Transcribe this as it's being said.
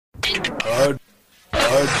Hard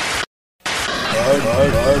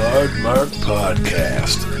Mark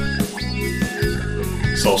Podcast.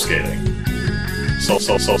 Soul skating. Soul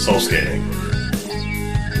skating.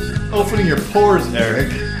 Opening your pores,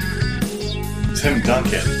 Eric. Tim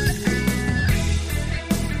Duncan.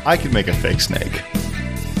 I could make a fake snake.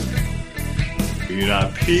 You do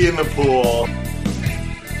not pee in the pool.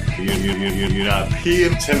 You do not pee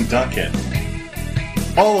in Tim Duncan.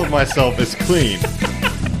 All of myself is clean.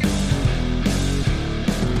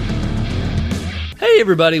 Hey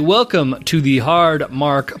everybody, welcome to the Hard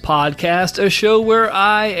Mark Podcast, a show where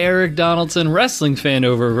I, Eric Donaldson, wrestling fan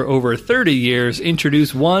over 30 years,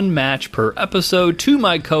 introduce one match per episode to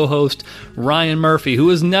my co-host, Ryan Murphy, who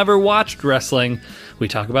has never watched wrestling. We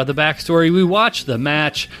talk about the backstory, we watch the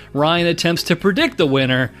match, Ryan attempts to predict the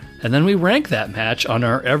winner, and then we rank that match on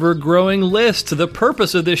our ever-growing list. The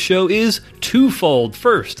purpose of this show is twofold.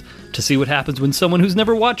 First, to see what happens when someone who's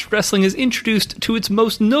never watched wrestling is introduced to its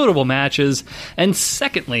most notable matches. And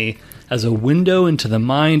secondly, as a window into the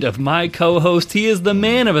mind of my co-host, he is the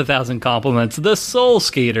man of 1,000 compliments, the soul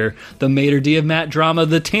skater, the maitre d' of Matt Drama,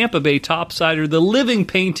 the Tampa Bay topsider, the living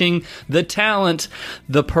painting, the talent,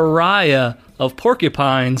 the pariah of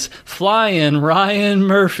porcupines, flying Ryan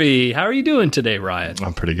Murphy. How are you doing today, Ryan?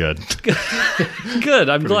 I'm pretty good. Good.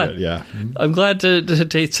 I'm glad. Good, yeah. I'm glad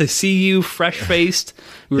to see you fresh-faced.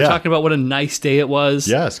 We were talking about what a nice day it was.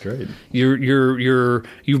 Yeah, it's great.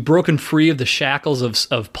 You've broken free of the shackles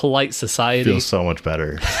of polite society. Feels so much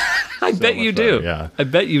better. I bet you do. Better, yeah. I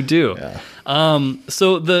bet you do. Yeah.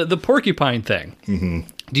 So the porcupine thing. Mm-hmm.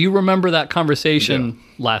 Do you remember that conversation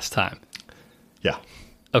last time? Yeah.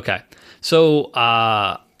 Okay. So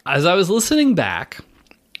as I was listening back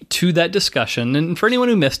to that discussion, and for anyone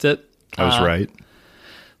who missed it, I was right.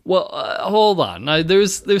 Well, hold on.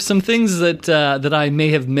 There's some things that I may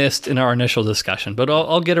have missed in our initial discussion, but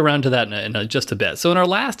I'll get around to that in just a bit. So in our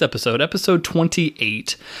last episode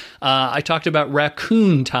 28, I talked about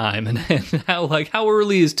raccoon time and how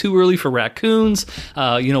early is too early for raccoons.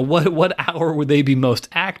 What hour would they be most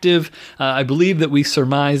active? I believe that we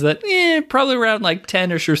surmise that probably around like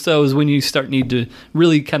 10ish or so is when you need to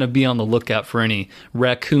really kind of be on the lookout for any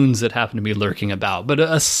raccoons that happen to be lurking about. But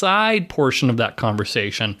a side portion of that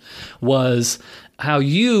conversation was how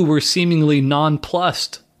you were seemingly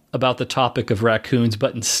nonplussed about the topic of raccoons,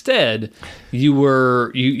 but instead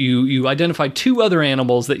you identified two other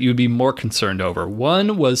animals that you'd be more concerned over.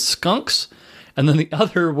 One was skunks, and then the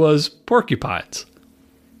other was porcupines.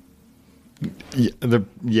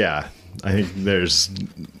 Yeah, I think there's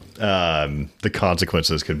the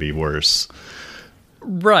consequences could be worse.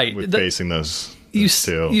 Right, with facing those. You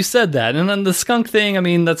said that, and then the skunk thing, I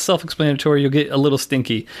mean, that's self-explanatory. You'll get a little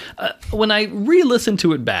stinky. When I re-listened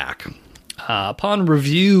to it back, upon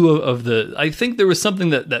review I think there was something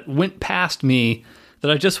that went past me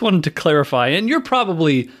that I just wanted to clarify, and you're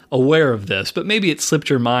probably aware of this, but maybe it slipped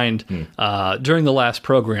your mind during the last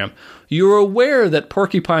program. You're aware that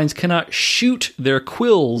porcupines cannot shoot their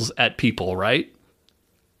quills at people, right?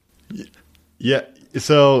 Yeah,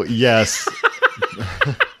 so yes.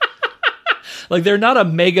 Like, they're not a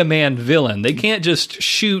Mega Man villain. They can't just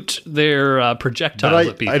shoot their projectiles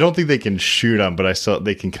at people. I don't think they can shoot them, but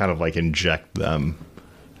they can kind of like inject them.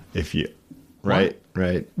 If you, right, what?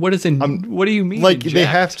 Right. What do you mean? Like inject? they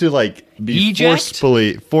have to like be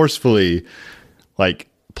forcefully like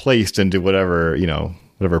placed into whatever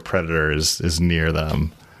predator is near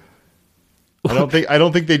them. I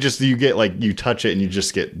don't think they just you touch it and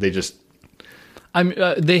they just.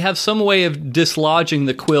 They have some way of dislodging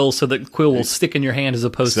the quill so that the quill will stick in your hand as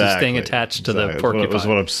opposed to staying attached to the porcupine. That's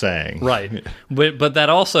what I'm saying. Right. But that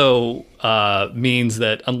also means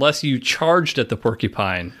that unless you charged at the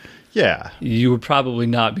porcupine, you would probably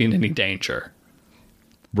not be in any danger.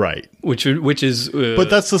 Right. Which is... but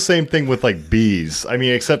that's the same thing with like bees. I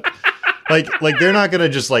mean, except... like they're not going to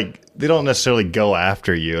just they don't necessarily go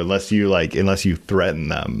after you unless you threaten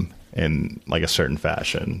them in like a certain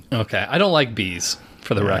fashion. Okay, I don't like bees,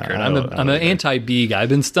 for the record. I'm an anti-bee guy. I've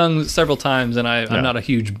been stung several times, and I'm not a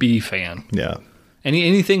huge bee fan. Yeah.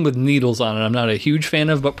 Anything with needles on it, I'm not a huge fan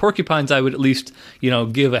of. But porcupines, I would at least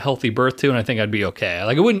give a healthy birth to, and I think I'd be okay.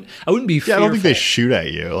 Like I wouldn't be. Yeah, I don't think they shoot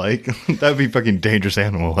at you. Like that'd be fucking dangerous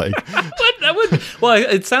animal. Like that would. Well,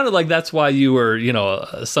 it sounded like that's why you were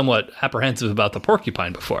somewhat apprehensive about the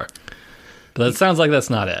porcupine before. But it sounds like that's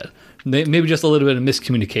not it. Maybe just a little bit of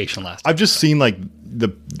miscommunication last time. I've just seen like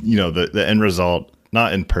the end result,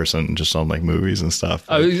 not in person, just on like movies and stuff.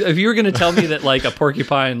 If you were going to tell me that like a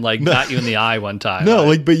porcupine got you in the eye one time.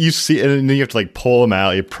 No, but you see it and then you have to like pull them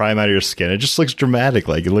out, you pry them out of your skin. It just looks dramatic.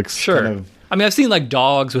 Like it looks sure. kind of, I mean, I've seen like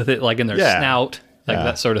dogs with it like in their snout. like Yeah.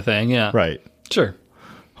 that sort of thing. Yeah, Right. Sure.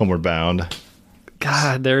 Homeward Bound.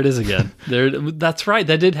 God, there it is again. That's right.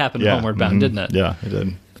 That did happen in Yeah. Homeward Bound, didn't it? Yeah, it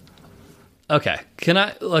did. Okay.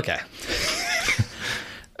 Okay.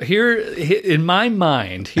 Here, in my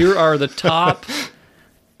mind, here are the top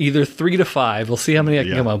either 3 to 5. We'll see how many I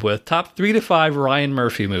can come up with. Top 3 to 5 Ryan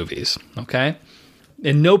Murphy movies. Okay.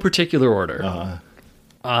 In no particular order.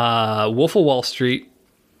 Wolf of Wall Street,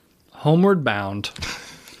 Homeward Bound,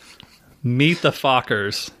 Meet the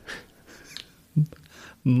Fockers,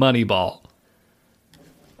 Moneyball.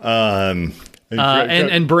 And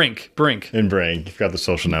Brink. And Brink. You've got The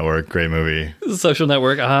Social Network. Great movie. Social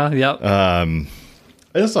Network. Yep.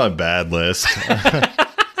 It's not a bad list.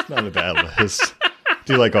 Not a bad list.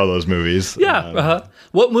 Do you like all those movies? Yeah.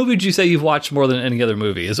 What movie would you say you've watched more than any other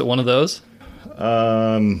movie? Is it one of those?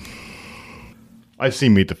 I've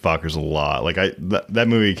seen Meet the Fockers a lot. Like that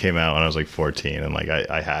movie came out when I was like 14, and like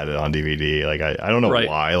I had it on DVD. Like I don't know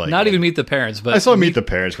why. Like not even Meet the Parents, but I saw Meet the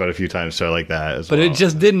Parents quite a few times, so I like that as well. But it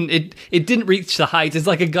just didn't. It didn't reach the heights. It's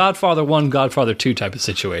like a Godfather 1, Godfather 2 type of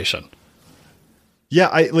situation. Yeah,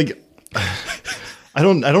 I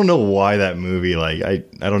don't know why that movie. Like I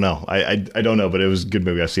don't know. I don't know, but it was a good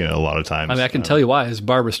movie. I've seen it a lot of times. I mean, I can tell you why. It's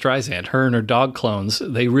Barbara Streisand. Her and her dog clones.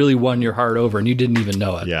 They really won your heart over, and you didn't even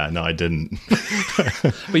know it. Yeah, no, I didn't.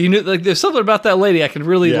 But you knew, like, there's something about that lady I could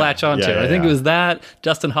really latch onto. Yeah, I think it was that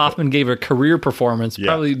Dustin Hoffman gave her a career performance,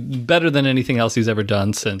 probably better than anything else he's ever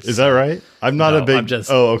done since. Is that right? I'm not a big. I'm just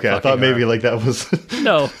okay. I thought maybe her. like that was.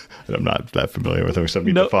 No. I'm not that familiar with him except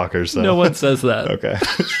Meet the Fockers. So. No one says that. Okay,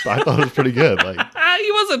 I thought it was pretty good. Like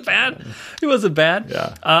he wasn't bad. He wasn't bad.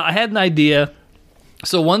 Yeah. I had an idea.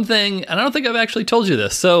 So one thing, and I don't think I've actually told you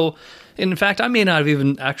this. So, in fact, I may not have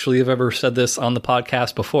even actually have ever said this on the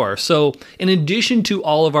podcast before. So, in addition to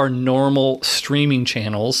all of our normal streaming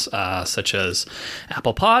channels, such as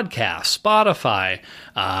Apple Podcasts, Spotify,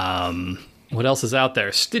 what else is out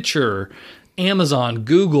there? Stitcher, Amazon,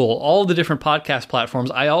 Google, all the different podcast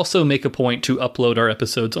platforms. I also make a point to upload our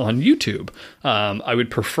episodes on YouTube. I would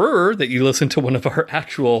prefer that you listen to one of our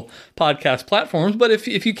actual podcast platforms, but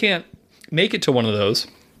if you can't make it to one of those,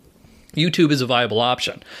 YouTube is a viable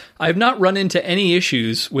option. I have not run into any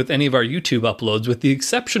issues with any of our YouTube uploads, with the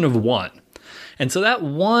exception of one. And so that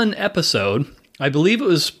one episode, I believe it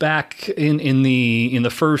was back in the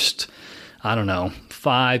first, I don't know,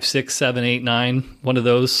 5, 6, 7, 8, 9, one of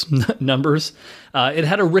those numbers. It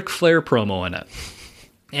had a Ric Flair promo in it.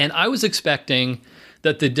 And I was expecting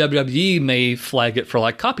that the WWE may flag it for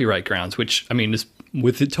like copyright grounds, which, I mean, is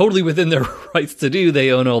totally within their rights to do.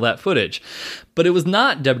 They own all that footage. But it was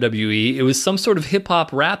not WWE. It was some sort of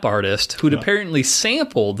hip-hop rap artist who'd apparently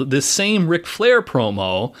sampled this same Ric Flair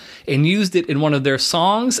promo and used it in one of their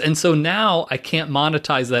songs. And so now I can't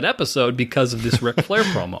monetize that episode because of this Ric Flair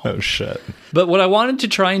promo. oh shit. But what I wanted to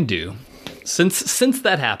try and do, since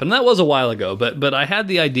that happened, that was a while ago, but I had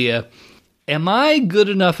the idea, am I good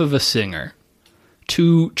enough of a singer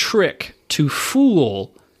to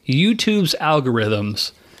fool YouTube's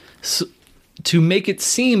algorithms to make it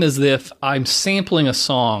seem as if I'm sampling a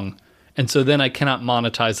song, and so then I cannot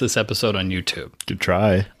monetize this episode on YouTube? Good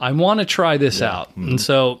try. I want to try this out. And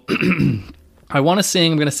so I want to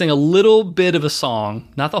sing. I'm going to sing a little bit of a song,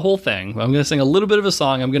 not the whole thing. But I'm going to sing a little bit of a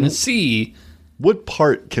song. I'm going to see. What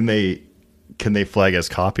part can they flag as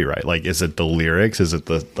copyright? Like, is it the lyrics? Is it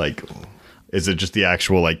the like? Is it just the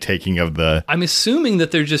actual like taking of the? I'm assuming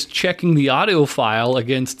that they're just checking the audio file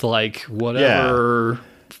against like whatever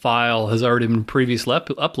file has already been previously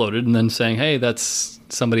uploaded, and then saying, "Hey, that's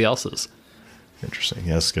somebody else's." Interesting.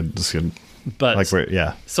 Yeah, that's good. That's good. But like,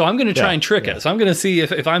 so I'm going to try and trick it. So I'm going to see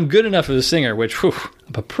if I'm good enough as a singer, which I'm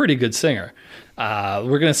a pretty good singer.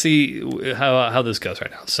 We're going to see how this goes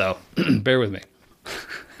right now. So bear with me.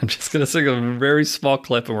 I'm just going to sing a very small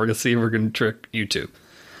clip, and we're going to see if we're going to trick YouTube.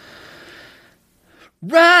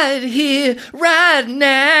 Right here, right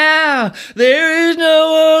now, there is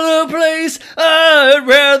no other place I'd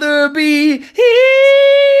rather be here.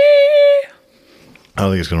 I don't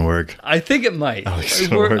think it's going to work. I think it might.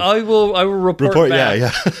 I will report back.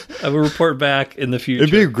 Yeah. I will report back in the future.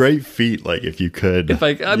 It'd be a great feat, like if you could.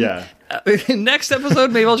 Next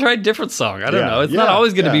episode, maybe I'll try a different song. I don't know. It's not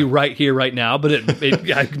always going to be right here, right now, but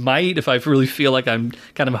I might if I really feel like I'm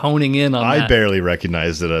kind of honing in on that. I barely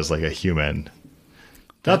recognized it as like a human.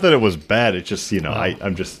 Not that it was bad. It's just,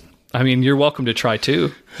 I'm just. I mean, you're welcome to try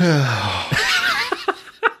too. That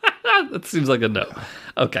seems like a no.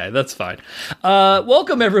 Okay, that's fine.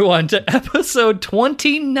 Welcome, everyone, to episode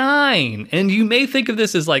 29. And you may think of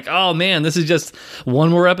this as like, oh, man, this is just one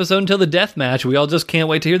more episode until the death match. We all just can't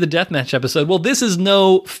wait to hear the death match episode. Well, this is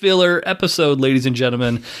no filler episode, ladies and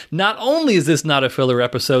gentlemen. Not only is this not a filler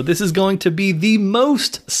episode, this is going to be the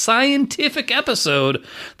most scientific episode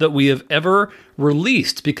that we have ever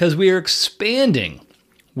released because we are expanding.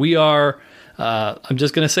 We are... I'm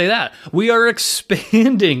just going to say that. We are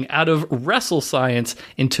expanding out of wrestle science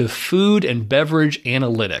into food and beverage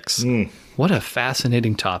analytics. What a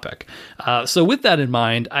fascinating topic. So with that in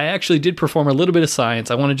mind, I actually did perform a little bit of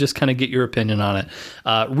science. I want to just kind of get your opinion on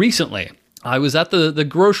it. Recently, I was at the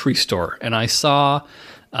grocery store and I saw...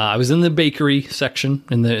 I was in the bakery section,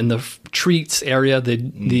 in the treats area, the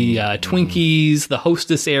Twinkies, the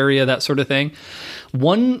Hostess area, that sort of thing.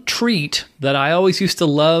 One treat that I always used to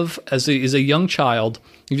love as a young child.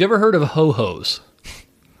 Have you ever heard of Ho-Hos?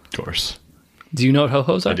 Of course. Do you know what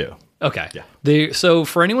Ho-Hos are? I do. Okay. Yeah. So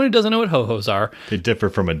for anyone who doesn't know what Ho-Hos are... They differ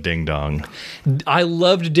from a ding-dong. I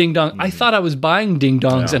loved ding-dong. I thought I was buying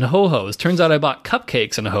ding-dongs and Ho-Hos. Turns out I bought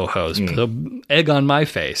cupcakes and Ho-Hos. So egg on my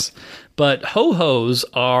face. But Ho-Hos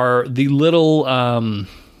are the little... how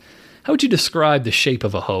would you describe the shape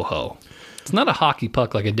of a Ho-Ho? It's not a hockey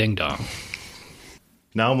puck like a ding-dong.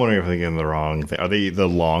 Now I'm wondering if I'm thinking the wrong thing. Are they the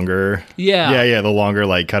longer? Yeah. Yeah, the longer,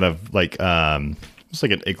 like, kind of, like, it's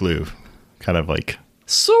like an igloo. Kind of like...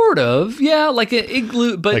 Sort of, yeah, like an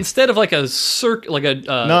igloo, but instead of like a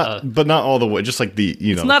but not all the way, just like the,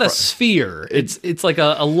 it's not a sphere. It's like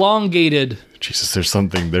a elongated. Jesus, there's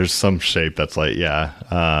some shape that's like,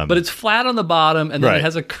 but it's flat on the bottom, and then it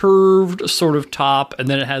has a curved sort of top, and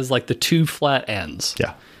then it has like the two flat ends.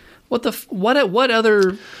 Yeah. What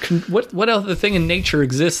other thing in nature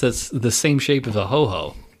exists that's the same shape as a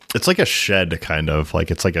Ho-Ho? It's like a shed, kind of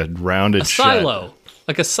like it's like a rounded silo,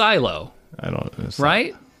 like a silo. I don't.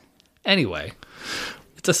 Right? Anyway,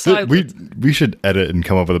 it's a silo. We should edit and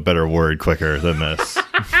come up with a better word quicker than this.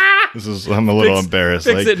 I'm a little embarrassed.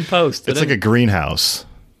 Fix it in post. It's like a greenhouse.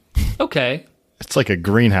 Okay. It's like a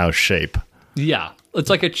greenhouse shape. Yeah. It's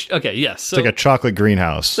like okay, yes. So it's like a chocolate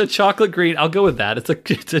greenhouse. It's a chocolate green. I'll go with that. It's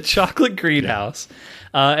a chocolate greenhouse.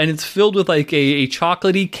 And it's filled with like a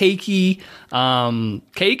chocolatey, cakey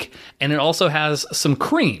cake, and it also has some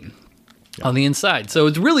cream on the inside. So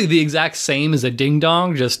it's really the exact same as a ding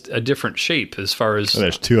dong, just a different shape as far as...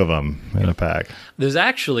 There's two of them in a pack. There's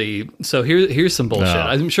actually... So here's some bullshit.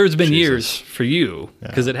 I'm sure it's been years for you,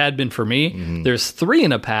 because it had been for me. Mm-hmm. There's 3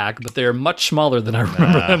 in a pack, but they're much smaller than I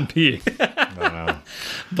remember them being.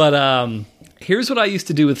 But here's what I used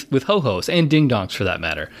to do with Ho-Hos, and ding dongs for that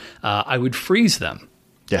matter. I would freeze them.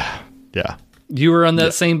 Yeah. You were on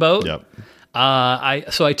that same boat? Yep.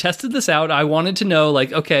 So I tested this out. I wanted to know,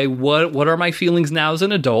 like, okay, what are my feelings now as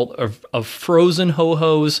an adult of frozen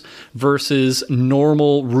Ho-Hos versus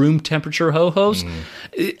normal room temperature Ho-Hos?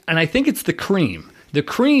 And I think it's the cream. The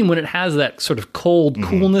cream, when it has that sort of cold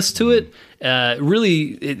coolness to it,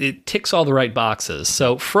 really it ticks all the right boxes.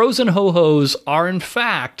 So frozen Ho-Hos are in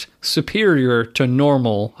fact superior to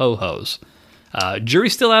normal Ho-Hos.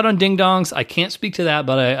 Jury's still out on ding dongs. I can't speak to that,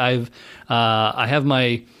 but I have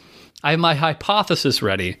my hypothesis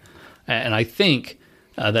ready, and I think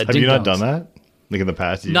that have you not done that? Like in the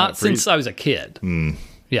past? Not since I was a kid.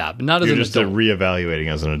 Yeah, but not as an adult. You're just reevaluating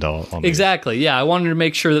as an adult. Exactly. Yeah, I wanted to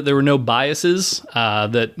make sure that there were no biases.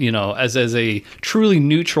 That as a truly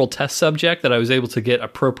neutral test subject, that I was able to get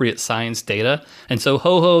appropriate science data. And so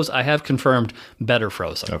Ho-Hos, I have confirmed better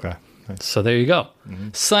frozen. Okay. Nice. So there you go.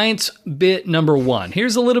 Science bit number 1.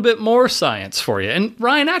 Here's a little bit more science for you. And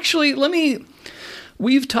Ryan, actually,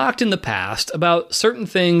 we've talked in the past about certain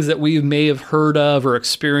things that we may have heard of or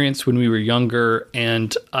experienced when we were younger,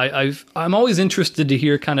 and I'm always interested to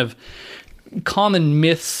hear kind of common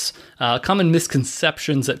myths, common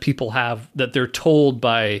misconceptions that people have, that they're told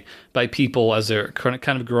by people as they're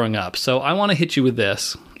kind of growing up. So I want to hit you with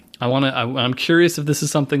this. I'm curious if this is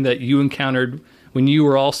something that you encountered when you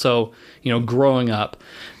were also, growing up.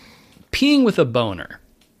 Peeing with a boner.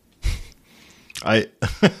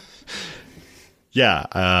 Yeah.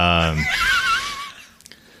 I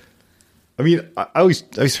mean, I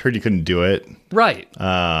always heard you couldn't do it. Right.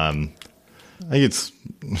 I think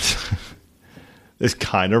it's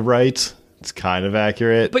kind of right. It's kind of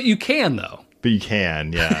accurate. But you can, though. But you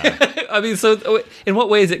can, yeah. I mean, so in what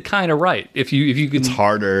way is it kind of right? If you can, it's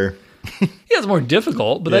harder. Yeah, it's more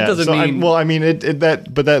difficult, but that doesn't mean.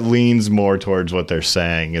 But that leans more towards what they're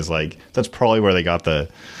saying is like that's probably where they got the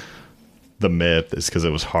myth is because it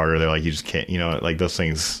was harder. They're like, you just can't, like those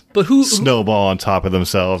things. But who snowball on top of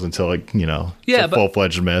themselves until it's a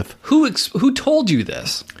full-fledged myth. Who told you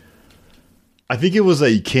this? I think it was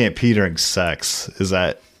that you can't pee during sex. That's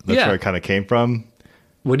where it kind of came from.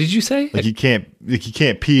 What did you say? Like you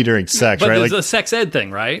can't pee during sex, but right? There's like a sex ed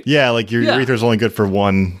thing, right? Yeah, like your urethra's only good for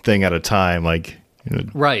one thing at a time. Like,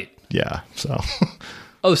 right. Yeah. So.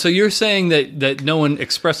 Oh, so you're saying that no one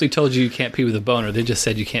expressly told you can't pee with a boner? They just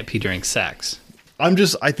said you can't pee during sex.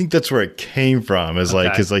 I think that's where it came from. Is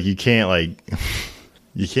like because like you can't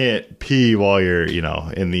pee while you're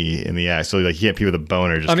in the act. So like you can't pee with a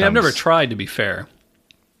boner. I've never tried, to be fair.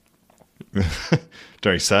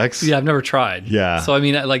 During sex? Yeah, I've never tried. Yeah. So, I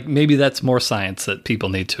mean, like, maybe that's more science that people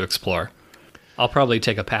need to explore. I'll probably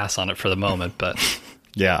take a pass on it for the moment, but...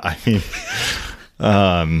 Yeah, I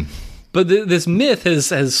mean... But this myth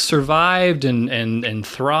has survived and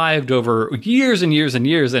thrived over years and years and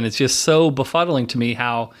years, and it's just so befuddling to me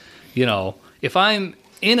how, if I'm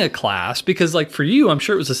in a class, because, like, for you, I'm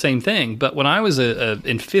sure it was the same thing, but when I was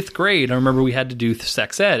in 5th grade, I remember we had to do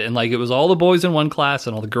sex ed, and, like, it was all the boys in one class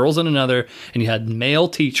and all the girls in another, and you had male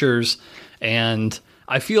teachers, and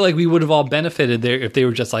I feel like we would have all benefited there if they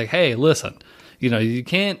were just like, hey, listen, you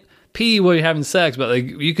can't pee while you're having sex, but, like,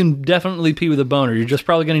 you can definitely pee with a boner. You're just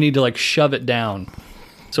probably going to need to, like, shove it down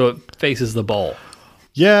so it faces the bowl.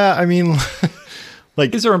 Yeah, I mean...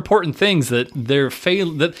 Like, these are important things that they're I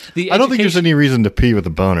don't think there's any reason to pee with a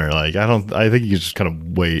boner. Like, I think you just kind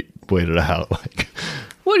of wait it out. Like,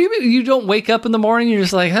 what do you mean? You don't wake up in the morning, you're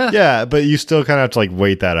just like, huh? Yeah, but you still kind of have to, like,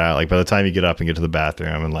 wait that out. Like, by the time you get up and get to the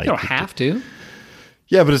bathroom and, like, you don't have to.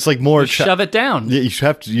 Yeah, but it's like more shove it down. Yeah,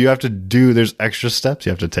 you have to do. There's extra steps you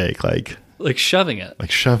have to take, like shoving it,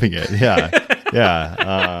 Yeah,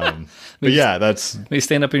 yeah. But yeah, that's maybe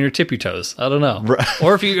stand up on your tippy toes. I don't know.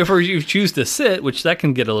 Or if you choose to sit, which that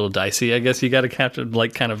can get a little dicey. I guess you got to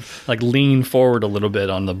kind of lean forward a little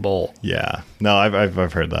bit on the bowl. Yeah. No, I've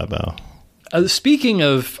heard that though. Speaking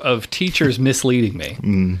of teachers misleading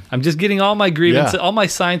me, I'm just getting all my grievances, all my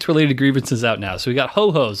science-related grievances out now. So we got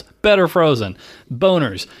ho-hos, better frozen,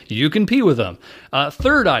 boners, you can pee with them.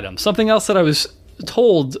 Third item, something else that I was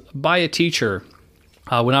told by a teacher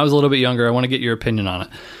when I was a little bit younger. I want to get your opinion on it.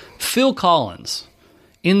 Phil Collins,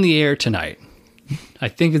 In the Air Tonight. I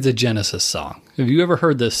think it's a Genesis song. Have you ever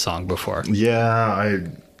heard this song before? Yeah,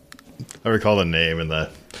 I recall the name and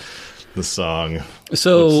the song.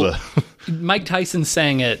 So Mike Tyson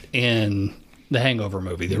sang it in the Hangover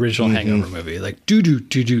movie, the original Hangover movie. Like,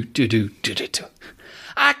 do-do-do-do-do-do-do-do.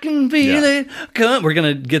 I can feel it come. We're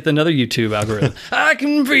going to get another YouTube algorithm. I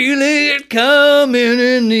can feel it coming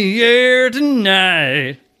in the air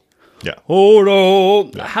tonight. Yeah. Hold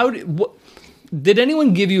on. Yeah. Did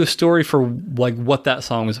anyone give you a story for like what that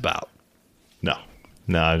song was about? No,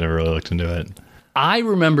 I never really looked into it. I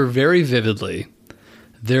remember very vividly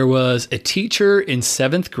there was a teacher in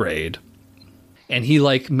 7th grade, and he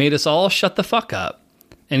made us all shut the fuck up,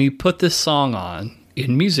 and he put this song on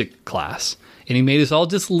in music class, and he made us all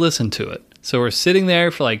just listen to it. So we're sitting there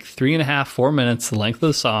for 3.5, 4 minutes, the length of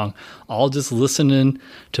the song, all just listening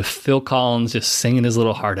to Phil Collins just singing his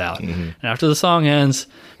little heart out. Mm-hmm. And after the song ends,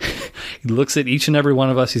 he looks at each and every one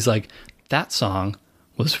of us. He's like, that song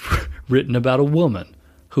was written about a woman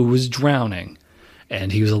who was drowning.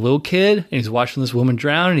 And he was a little kid, and he's watching this woman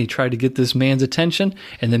drown, and he tried to get this man's attention,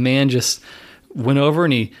 and the man just went over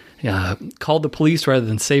and he called the police rather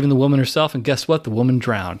than saving the woman herself, and guess what? The woman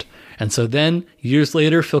drowned. And so then, years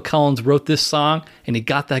later, Phil Collins wrote this song, and he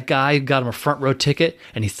got that guy, got him a front row ticket,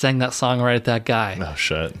 and he sang that song right at that guy. Oh,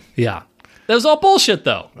 shit. Yeah. That was all bullshit,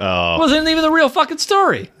 though. Oh. It wasn't even the real fucking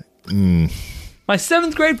story. My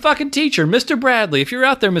 7th grade fucking teacher, Mr. Bradley, if you're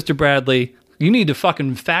out there, Mr. Bradley, you need to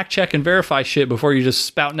fucking fact check and verify shit before you just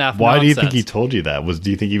spouting out nonsense. Why do you think he told you that? Do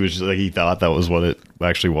you think he was just he thought that was what it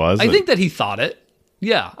actually was? I think that he thought it.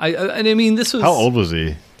 Yeah. I mean, this was... How old was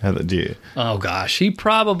he? Oh gosh, he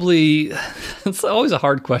probably. It's always a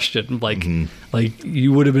hard question. Like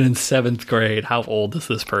you would have been in 7th grade. How old is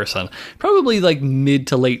this person? Probably mid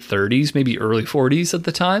to late 30s, maybe early 40s at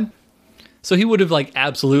the time. So he would have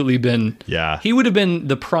absolutely been. Yeah. He would have been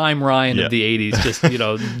the prime Ryan of the 80s,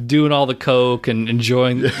 just doing all the coke and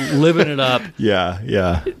enjoying, living it up.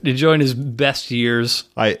 Yeah. Enjoying his best years.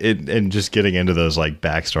 And just getting into those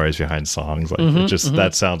backstories behind songs,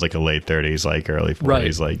 that sounds like a late 30s, early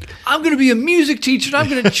 40s, right. I'm going to be a music teacher. And I'm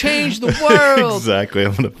going to change the world. Exactly.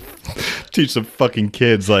 I'm going to teach some fucking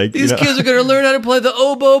kids these kids are going to learn how to play the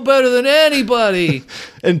oboe better than anybody.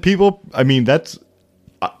 And people, I mean, that's.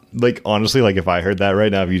 like honestly, like if I heard that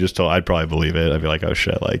right now, if you just told, I'd probably believe it. I'd be like, oh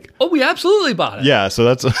shit, like Oh, we absolutely bought it. yeah. So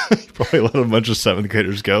that's probably let a bunch of 7th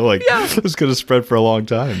graders go. Like it's gonna spread for a long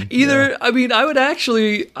time. Either, I mean, I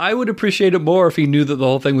would appreciate it more if he knew that the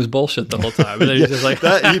whole thing was bullshit the whole time. And then he's just like,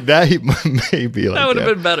 that he may be like that would have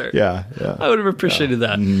been better. Yeah. I would have appreciated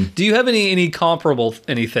that. Do you have any comparable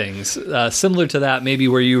things similar to that? Maybe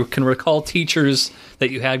where you can recall teachers that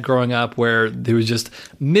you had growing up where there was just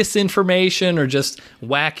misinformation or just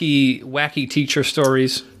wacky teacher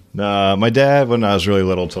stories? My dad, when I was really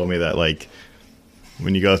little, told me that like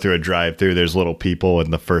when you go through a drive-through, there's little people in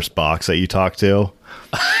the first box that you talk to.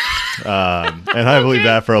 And I believe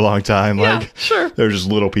that for a long time. Yeah, like, sure. There were just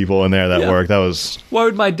little people in there that work. That was. Why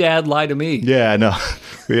would my dad lie to me? Yeah, no.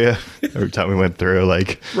 Yeah. Every time we went through,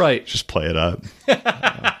 like, Right. just play it up.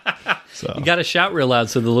 So. You got to shout real loud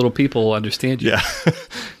so the little people will understand you. Yeah.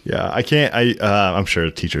 Yeah. I can't. I'm sure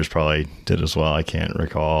teachers probably did as well. I can't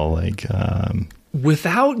recall. Like,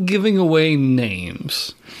 Without giving away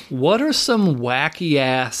names, what are some wacky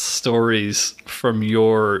ass stories from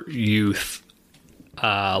your youth,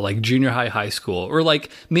 like junior high school, or like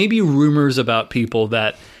maybe rumors about people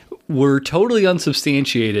that were totally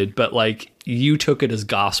unsubstantiated, but like you took it as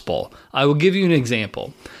gospel? I will give you an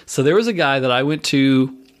example. So there was a guy that I went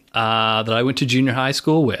to junior high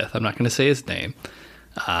school with. I'm not going to say his name,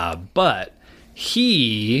 but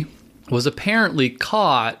he was apparently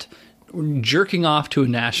caught jerking off to a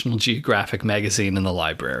National Geographic magazine in the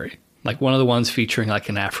library, like one of the ones featuring like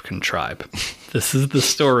an African tribe. This is the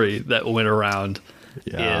story that went around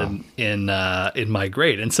in my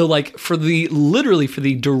grade. And so like for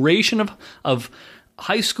the duration of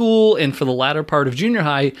high school and for the latter part of junior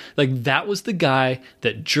high, like that was the guy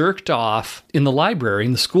that jerked off in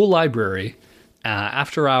the school library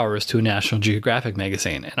after hours to a National Geographic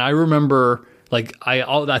magazine. And I remember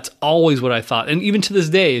that's always what I thought. And even to this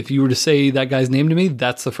day, if you were to say that guy's name to me,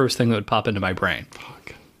 that's the first thing that would pop into my brain.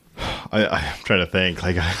 Fuck. I'm trying to think.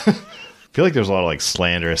 Like, I feel like there's a lot of like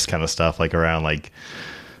slanderous kind of stuff, like around like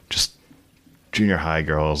just junior high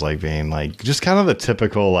girls, like being like just kind of the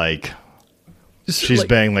typical like she's like,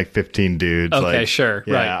 banging like 15 dudes. Okay, like, sure,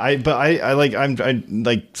 yeah, right. I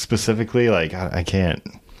like specifically like I can't.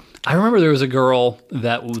 I remember there was a girl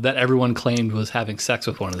that everyone claimed was having sex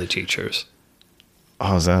with one of the teachers.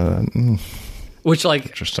 Oh, is that which like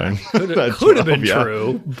interesting? Could have been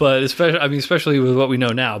true, but especially with what we know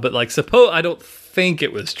now. But like, I don't think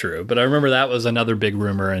it was true, but I remember that was another big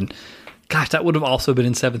rumor. And gosh, that would have also been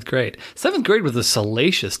in 7th grade. 7th grade was a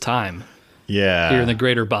salacious time. Yeah, here in the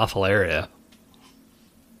greater Bothell area.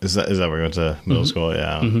 Is that where you went to middle school?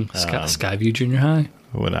 Yeah, Skyview Junior High.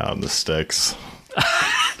 Went out in the sticks.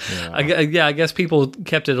 Yeah. I guess people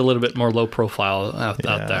kept it a little bit more low profile out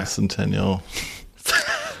there. Centennial.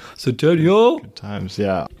 Good times,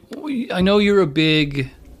 yeah. I know you're a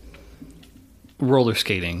big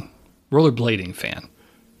rollerblading fan.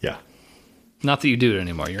 Yeah. Not that you do it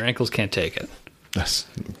anymore. Your ankles can't take it. Yes.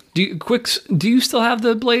 Do you still have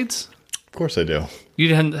the blades? Of course I do.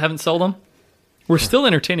 You haven't sold them? We're still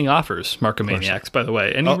entertaining offers, Markomaniacs, by the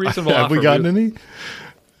way. Any reasonable offer. Have we gotten any?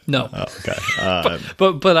 No. Oh, okay.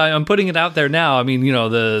 But I'm putting it out there now. I mean, you know,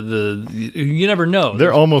 you never know.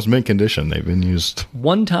 They're almost mint condition. They've been used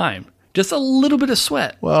one time. Just a little bit of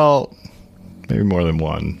sweat. Well, maybe more than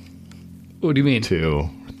one. What do you mean? 2,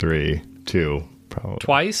 3, 2, probably.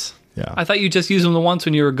 Twice? Yeah. I thought you just used them the once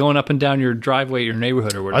when you were going up and down your driveway, your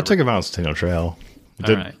neighborhood or whatever. I took them out on Centennial Trail.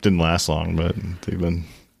 It didn't last long, but they've been.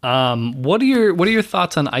 What are your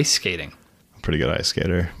thoughts on ice skating? I'm a pretty good ice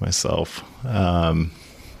skater myself.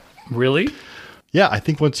 Really? Yeah, I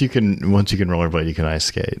think once you can rollerblade, you can ice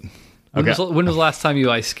skate. When was the last time you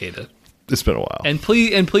ice skated? It's been a while. And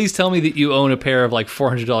please tell me that you own a pair of like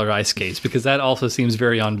 $400 ice skates, because that also seems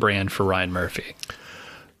very on brand for Ryan Murphy.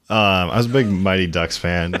 I was a big Mighty Ducks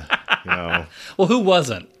fan. You know, well, who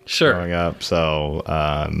wasn't? Sure. Growing up, so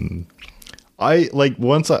I like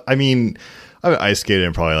once. I mean, I've ice skated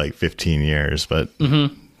in probably like 15 years, but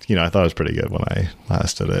you know, I thought it was pretty good when I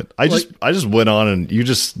last did it. I just went on, and you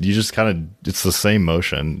just kind of, it's the same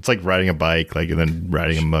motion. It's like riding a bike, like, and then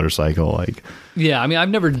riding a motorcycle, like. Yeah, I mean, I've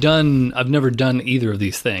never done either of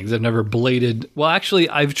these things. I've never bladed. Well, actually,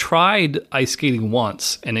 I've tried ice skating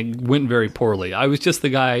once, and it went very poorly. I was just the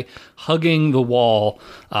guy hugging the wall,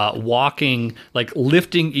 walking, like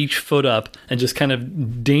lifting each foot up, and just kind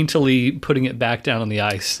of daintily putting it back down on the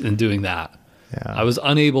ice and doing that. Yeah. I was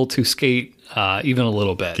unable to skate even a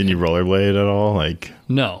little bit. Can you rollerblade at all? Like,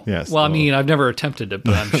 no. Yes. Well, I mean, I've never attempted it,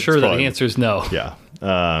 but I'm sure that the answer is no. Yeah.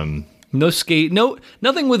 No skate,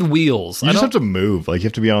 nothing with wheels. You just have to move. Like, you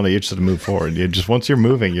have to be on the edge to move forward. Once you're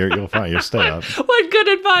moving, you'll fine. You'll stay up. What good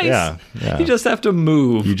advice. Yeah. You just have to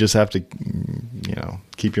move. You just have to,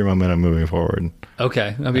 keep your momentum moving forward.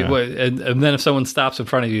 Okay. I mean, and then if someone stops in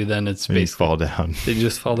front of you, then it's basically... You fall down. They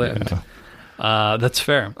just fall down. Yeah. That's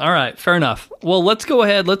fair. All right. Fair enough. Well, let's go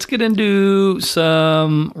ahead. Let's get into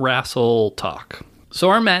some wrestle talk. So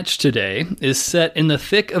our match today is set in the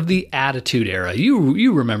thick of the Attitude Era.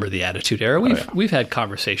 You remember the Attitude Era. We've had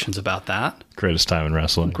conversations about that. Greatest time in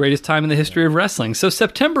wrestling. Greatest time in the history of wrestling. So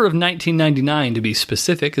September of 1999, to be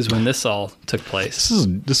specific, is when this all took place.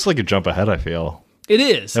 This is like a jump ahead, I feel. It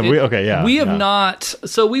is. We have not.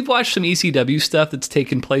 So we've watched some ECW stuff that's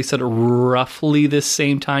taken place at roughly this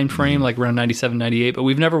same time frame, like around 97, 98, but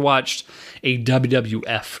we've never watched a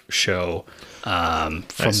WWF show from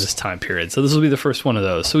this time period. So this will be the first one of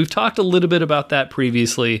those. So we've talked a little bit about that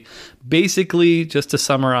previously. Basically, just to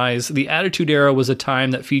summarize, the Attitude Era was a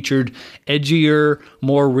time that featured edgier,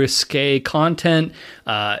 more risque content.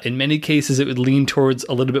 In many cases, it would lean towards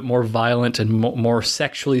a little bit more violent and more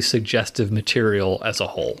sexually suggestive material as a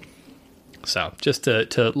whole. So just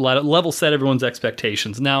to level set everyone's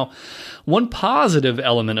expectations. Now, one positive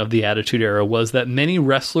element of the Attitude Era was that many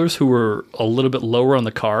wrestlers who were a little bit lower on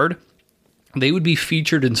the card, they would be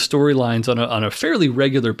featured in storylines on a fairly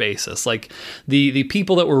regular basis. Like the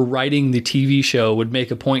people that were writing the TV show would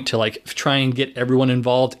make a point to like try and get everyone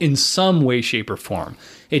involved in some way, shape, or form.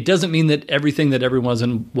 It doesn't mean that everything that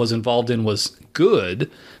everyone was involved in was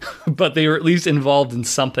good, but they were at least involved in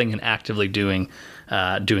something and actively doing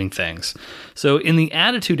things. So in the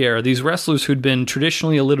Attitude Era, these wrestlers who'd been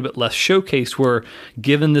traditionally a little bit less showcased were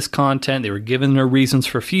given this content. They were given their reasons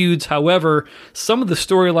for feuds. However, some of the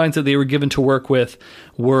storylines that they were given to work with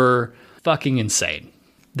were fucking insane.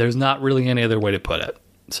 There's not really any other way to put it.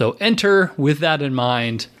 So enter, with that in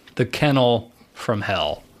mind, the Kennel from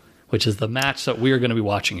Hell, which is the match that we are going to be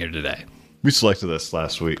watching here today. We selected this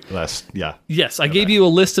last week. Yes, I gave you a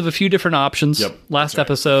list of a few different options last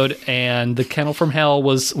episode, and the Kennel from Hell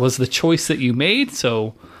was the choice that you made.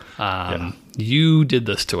 So you did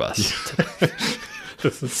this to us.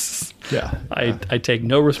 I take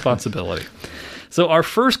no responsibility. So our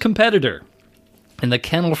first competitor in the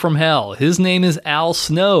Kennel from Hell, his name is Al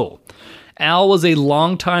Snow. Al was a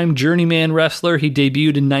longtime journeyman wrestler. He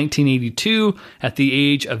debuted in 1982 at the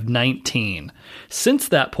age of 19. Since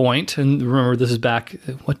that point, and remember this is back,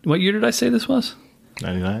 what year did I say this was?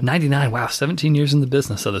 99. 99, wow, 17 years in the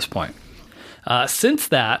business at this point. Since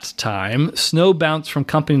that time, Snow bounced from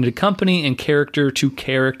company to company and character to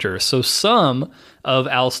character. So some of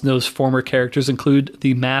Al Snow's former characters include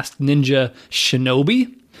the masked ninja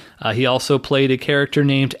Shinobi. He also played a character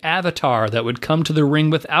named Avatar that would come to the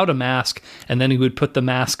ring without a mask, and then he would put the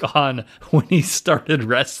mask on when he started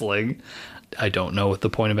wrestling. I don't know what the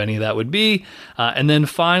point of any of that would be. And then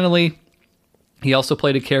finally, he also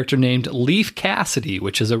played a character named Leif Cassidy,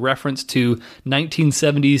 which is a reference to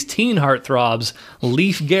 1970s teen heartthrobs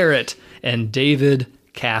Leif Garrett and David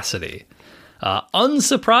Cassidy.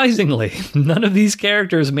 Unsurprisingly, none of these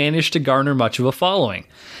characters managed to garner much of a following.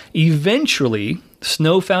 Eventually,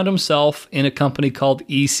 Snow found himself in a company called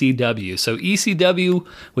ECW. So ECW,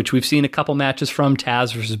 which we've seen a couple matches from,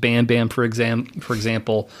 Taz versus Bam Bam, for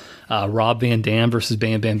example, Rob Van Dam versus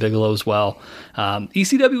Bam Bam Bigelow as well.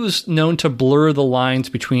 ECW was known to blur the lines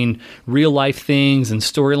between real-life things and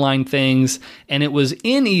storyline things, and it was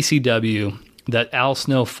in ECW that Al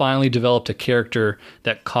Snow finally developed a character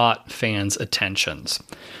that caught fans' attentions.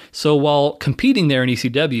 So while competing there in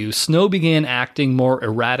ECW, Snow began acting more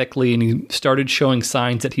erratically, and he started showing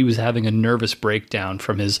signs that he was having a nervous breakdown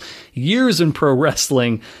from his years in pro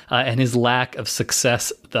wrestling and his lack of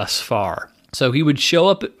success thus far. So he would show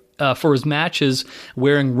up for his matches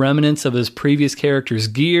wearing remnants of his previous character's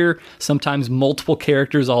gear, sometimes multiple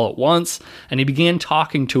characters all at once, and he began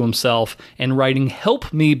talking to himself and writing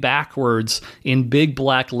 "Help Me" backwards in big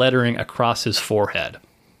black lettering across his forehead.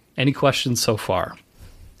 Any questions so far?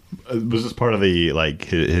 Was this part of the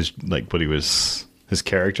his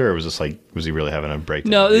character, or was this was he really having a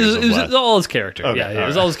breakdown? No, it was all his character. Okay, Yeah, it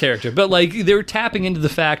was all his character. But they were tapping into the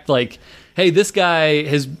fact hey, this guy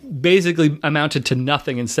has basically amounted to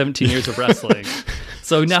nothing in 17 years of wrestling.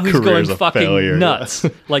 So now he's going fucking nuts.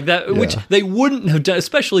 Like that, which they wouldn't have done,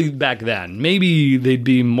 especially back then. Maybe they'd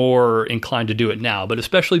be more inclined to do it now, but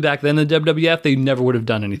especially back then in the WWF, they never would have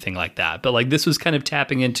done anything like that. But this was kind of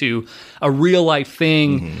tapping into a real life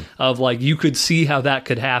thing of you could see how that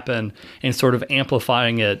could happen and sort of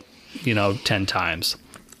amplifying it, 10 times.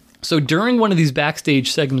 So during one of these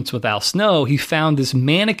backstage segments with Al Snow, he found this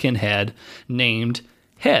mannequin head named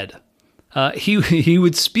Head. He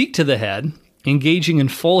would speak to the head, engaging in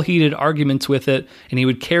full heated arguments with it, and he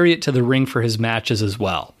would carry it to the ring for his matches as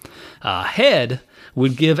well. Head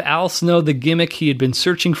would give Al Snow the gimmick he had been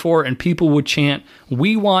searching for, and people would chant,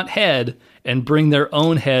 "We want Head," and bring their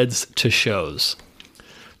own heads to shows.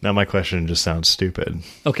 Now my question just sounds stupid.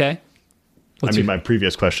 Okay. My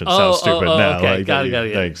previous question sounds stupid now. Okay. Got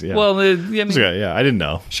it. Thanks. Yeah. Well, I didn't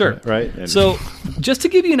know. Sure. Right? So just to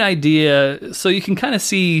give you an idea, so you can kind of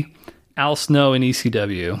see Al Snow in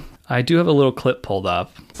ECW, I do have a little clip pulled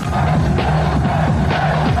up.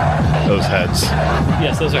 Those heads.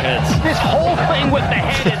 Yes, those are heads. This whole thing with the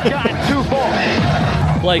head has gotten too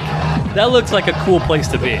far. Like, that looks like a cool place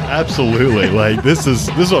to be. Absolutely. Like, this is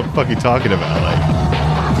what I'm fucking talking about. Like,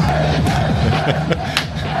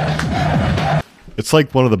 it's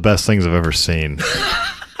like one of the best things I've ever seen.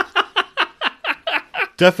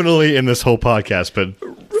 Definitely in this whole podcast, but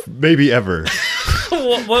maybe ever.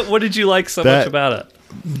 What did you like so much about it?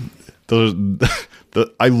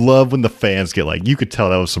 I love when the fans get like, you could tell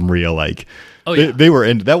that was some real like. Oh yeah. They were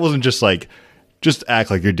in. That wasn't just like, just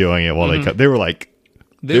act like you're doing it while they cut. They were like,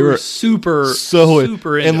 they were super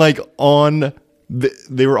into and like on.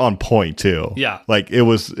 They were on point too. Yeah, like it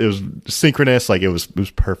was synchronous. Like it was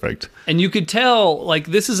perfect. And you could tell, like,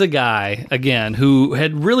 this is a guy again who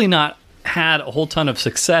had really not had a whole ton of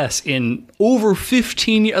success in over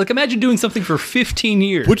 15 years. Like, imagine doing something for 15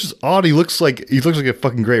 years. Which is odd. He looks like a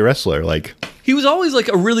fucking great wrestler. Like, he was always like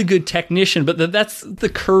a really good technician, but that's the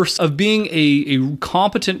curse of being a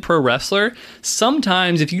competent pro wrestler.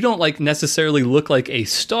 Sometimes if you don't like necessarily look like a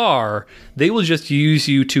star, they will just use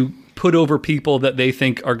you to put over people that they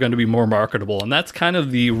think are going to be more marketable. And that's kind of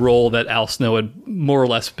the role that Al Snow had more or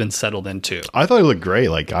less been settled into. I thought he looked great.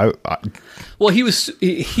 Like well, he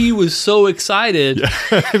was so excited.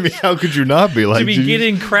 Yeah. I mean, how could you not be like to be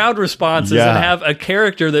getting crowd responses and have a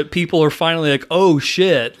character that people are finally like, oh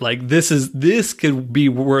shit, like this could be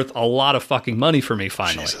worth a lot of fucking money for me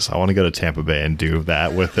finally. Jesus, I want to go to Tampa Bay and do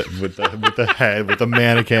that with the head, with the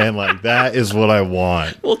mannequin. Like, that is what I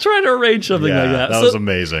want. We'll try to arrange something like that. That was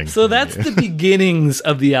amazing. So that's the beginnings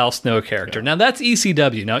of the Al Snow character. Now that's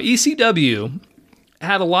ECW. Now ECW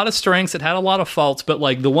had a lot of strengths, it had a lot of faults, but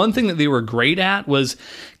like the one thing that they were great at was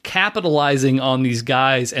capitalizing on these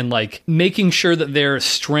guys and like making sure that their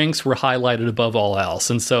strengths were highlighted above all else.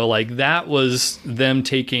 And so like that was them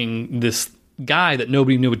taking this guy that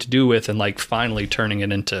nobody knew what to do with and like finally turning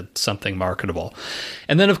it into something marketable.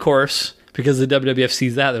 And then of course, because the WWF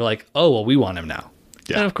sees that, they're like, oh, well, we want him now.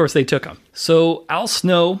 Yeah. And of course they took him. So Al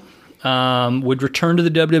Snow would return to the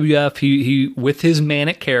WWF. He with his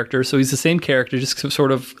manic character, so he's the same character, just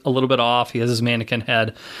sort of a little bit off. He has his mannequin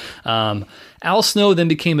head. Al Snow then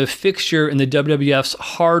became a fixture in the WWF's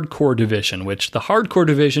hardcore division, which the hardcore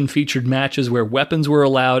division featured matches where weapons were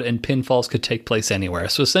allowed and pinfalls could take place anywhere.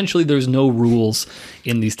 So essentially, there's no rules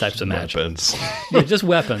in these types of matches. Yeah, just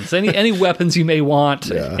weapons. Any weapons you may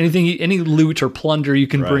want, anything, any loot or plunder you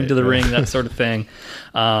can bring to the ring, that sort of thing.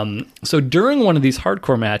 So during one of these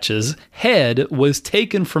hardcore matches, Head was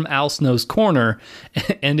taken from Al Snow's corner,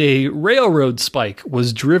 and a railroad spike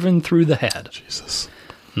was driven through the head. Jesus.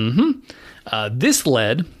 This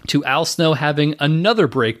led to Al Snow having another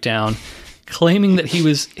breakdown, claiming that he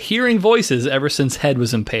was hearing voices ever since Head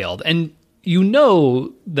was impaled. And you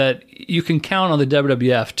know that you can count on the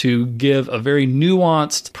WWF to give a very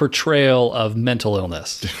nuanced portrayal of mental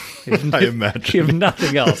illness. I imagine. You have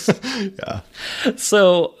nothing else. Yeah.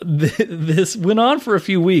 So this went on for a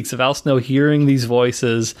few weeks of Al Snow hearing these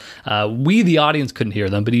voices. We, the audience, couldn't hear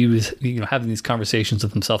them, but he was having these conversations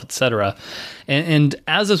with himself, etc. And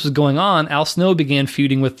as this was going on, Al Snow began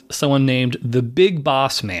feuding with someone named the Big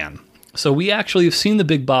Boss Man. So we actually have seen the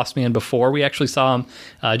Big Boss Man before. We actually saw him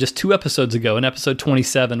just 2 episodes ago in episode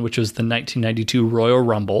 27, which was the 1992 Royal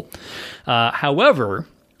Rumble. However,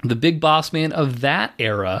 the Big Boss Man of that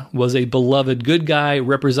era was a beloved good guy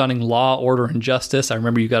representing law, order, and justice. I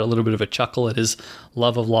remember you got a little bit of a chuckle at his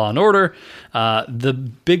love of law and order. The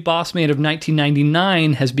Big Boss Man of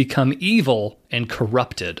 1999 has become evil and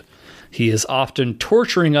corrupted. He is often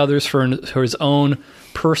torturing others for his own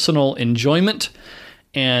personal enjoyment.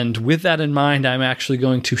 And with that in mind, I'm actually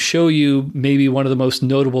going to show you maybe one of the most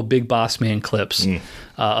notable Big Boss Man clips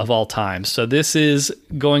of all time. So this is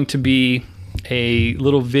going to be a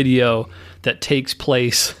little video that takes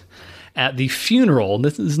place at the funeral.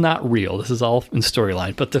 This is not real. This is all in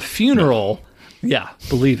storyline. But the funeral, yeah,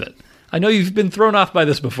 believe it. I know you've been thrown off by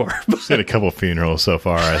this before. We've seen a couple funerals so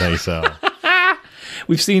far, I think so.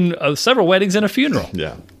 We've seen several weddings and a funeral.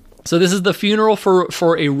 Yeah. So this is the funeral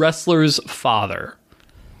for a wrestler's father.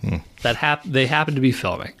 That they happen to be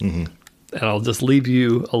filming. And I'll just leave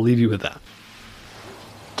you with that.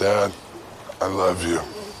 Dad, I love you.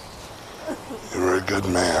 You're a good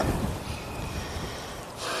man.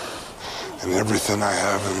 And everything I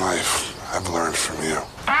have in life, I've learned from you.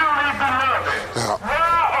 Now,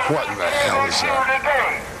 what in the hell is that?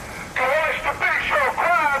 To watch the Big Show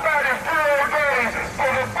cry about his dear old daddy for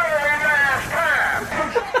the very last time.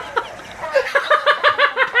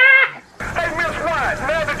 Hey, Miss White,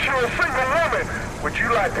 now that you're a single woman, would you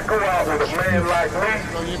like to go out with a man like me?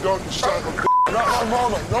 No, you don't, you son of a bitch. Not my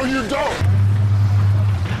mama. No, you don't.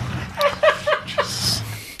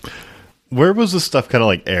 Where was this stuff kind of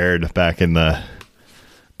like aired back in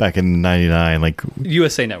 '99? Like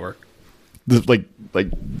USA Network. like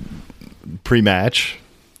pre-match.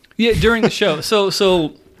 Yeah, during the show.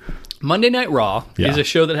 So Monday Night Raw is a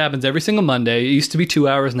show that happens every single Monday. It used to be 2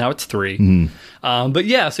 hours, now it's 3. But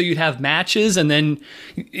yeah, so you'd have matches, and then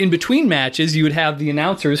in between matches, you would have the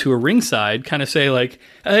announcers who are ringside kind of say like,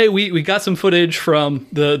 "Hey, we got some footage from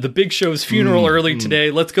the Big Show's funeral early today.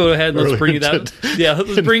 Let's go ahead and let's bring you that.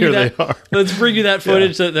 Let's bring you that. Let's bring you that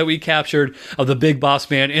footage that we captured of the Big Boss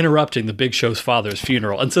Man interrupting the Big Show's father's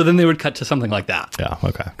funeral." And so then they would cut to something like that. Yeah.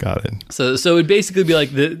 Okay. Got it. So it'd basically be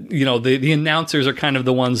like the announcers are kind of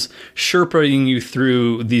the ones sherpaing you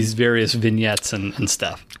through these various vignettes and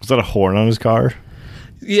stuff. Was that a horn on his car?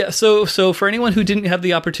 Yeah, so for anyone who didn't have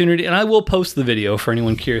the opportunity, and I will post the video for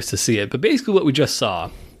anyone curious to see it, but basically what we just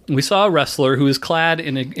saw, we saw a wrestler who was clad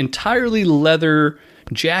in an entirely leather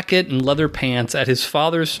jacket and leather pants at his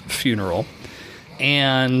father's funeral,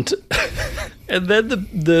 and then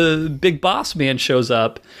the Big Boss Man shows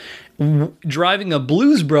up driving a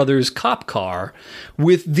Blues Brothers cop car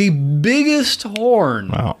with the biggest horn.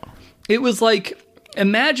 Wow. It was like,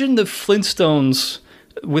 imagine the Flintstones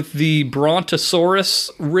with the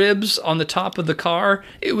Brontosaurus ribs on the top of the car.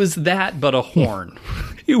 It was that, but a horn.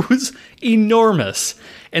 It was enormous.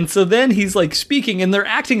 And so then he's like speaking, and they're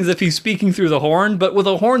acting as if he's speaking through the horn, but with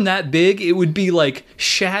a horn that big, it would be like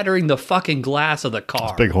shattering the fucking glass of the car.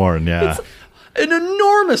 It's a big horn, yeah. It's an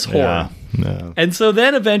enormous horn. Yeah. No. And so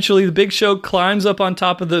then eventually the Big Show climbs up on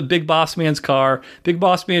top of the Big Boss Man's car. Big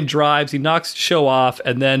Boss Man drives, he knocks the show off,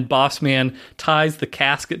 and then Boss Man ties the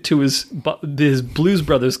casket to his Blues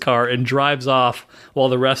Brothers car and drives off while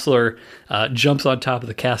the wrestler jumps on top of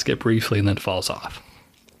the casket briefly and then falls off.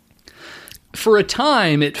 For a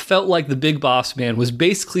time, it felt like the Big Boss Man was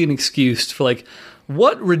basically an excuse for like,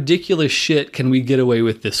 what ridiculous shit can we get away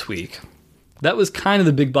with this week? That was kind of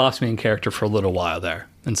the Big Boss Man character for a little while there.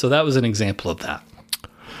 And so that was an example of that.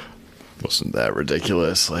 Wasn't that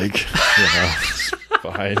ridiculous? Like,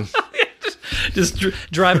 fine. just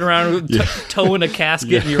driving around towing a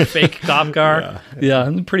casket in your fake cop car.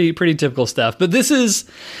 Yeah, pretty typical stuff. But this is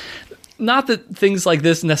not that things like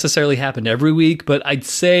this necessarily happen every week, but I'd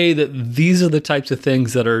say that these are the types of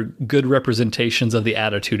things that are good representations of the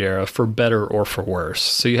Attitude Era, for better or for worse.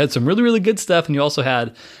 So you had some really, really good stuff, and you also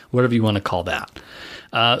had whatever you want to call that.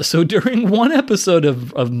 So during one episode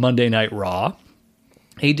of Monday Night Raw,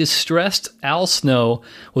 a distressed Al Snow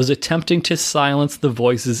was attempting to silence the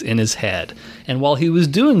voices in his head. And while he was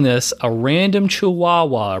doing this, a random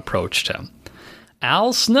Chihuahua approached him.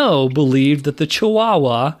 Al Snow believed that the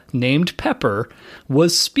Chihuahua, named Pepper,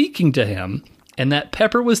 was speaking to him, and that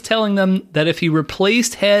Pepper was telling them that if he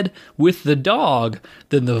replaced head with the dog,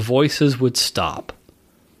 then the voices would stop.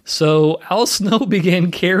 So Al Snow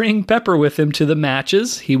began carrying Pepper with him to the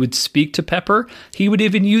matches. He would speak to Pepper. He would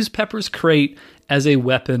even use Pepper's crate as a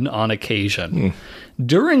weapon on occasion.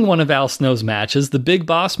 During one of Al Snow's matches, the Big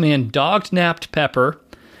Boss Man dog-napped Pepper,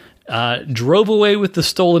 drove away with the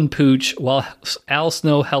stolen pooch while Al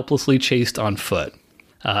Snow helplessly chased on foot.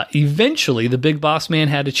 Eventually, the Big Boss Man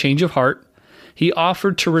had a change of heart. He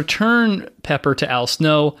offered to return Pepper to Al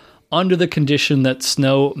Snow under the condition that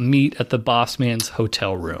Snow meet at the Boss Man's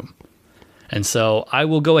hotel room. And so I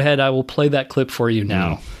will go ahead, I will play that clip for you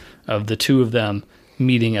now of the two of them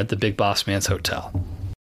meeting at the Big Boss Man's hotel.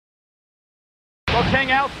 Well, King,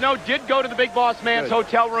 Al Snow did go to the Big Boss Man's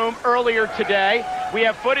hotel room earlier today. We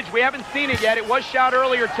have footage. We haven't seen it yet. It was shot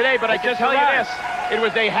earlier today, but I can tell you this. It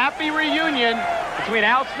was a happy reunion between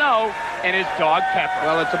Al Snow and his dog, Pepper.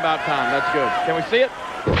 Well, it's about time. That's good. Can we see it?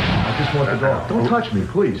 I just want the dog. Don't touch me,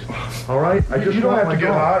 please. All right? You don't have to get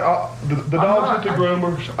hot. The dog's at the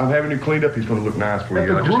groomer's. I'm having him cleaned up. He's going to look nice for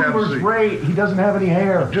you. The groomer's great. He doesn't have any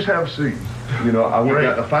hair. Just have a seat. You know, I went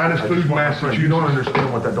got the finest food in Massachusetts. You don't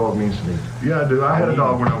understand what that dog means to me. Yeah, I do. I had a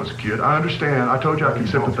dog when I was a kid. I understand. I told you I can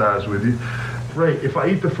sympathize with you. Ray, if I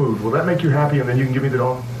eat the food, will that make you happy and then you can give me the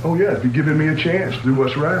dog? Oh, yeah. If you're giving me a chance to do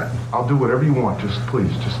what's right. I'll do whatever you want. Just,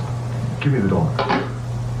 please, just give me the dog.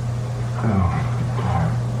 Oh,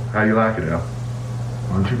 God. How you like it, Al?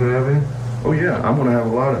 Aren't you gonna have any? Oh, yeah, I'm gonna have a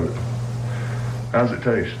lot of it. How's it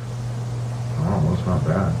taste? Oh, well, it's not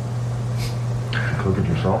bad. You cook it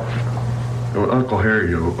yourself? Well, Uncle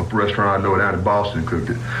Harry, a restaurant I know down in Boston, cooked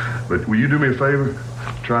it. But will you do me a favor?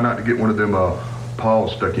 Try not to get one of them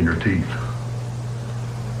paws stuck in your teeth.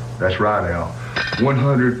 That's right, Al.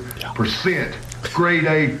 100% grade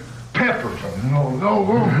A peppers. No.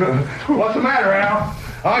 What's the matter, Al?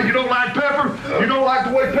 You don't like pepper? You don't like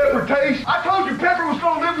the way pepper tastes? I told you Pepper was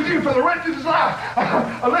going to live with you for the rest of his life.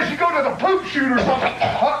 Unless you go to the poop shoot or something.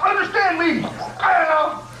 Understand me,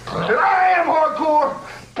 Al, that I am hardcore.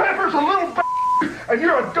 Pepper's a little and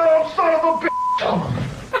you're a dumb son of a bitch.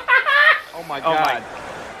 Oh, my God.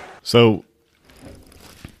 So,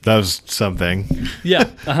 that was something.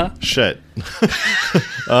 Yeah. Shit.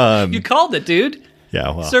 You called it, dude.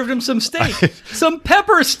 Yeah, well. Served him some steak. Some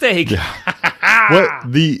pepper steak. What?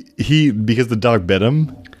 Because the dog bit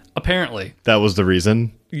him? Apparently. That was the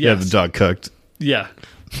reason? Yes. Yeah, the dog cooked. Yeah.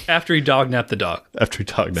 After he dog napped the dog.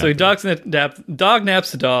 So he dog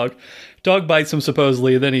naps the dog. Dog bites him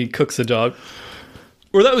supposedly, and then he cooks the dog.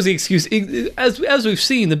 Or that was the excuse. As we've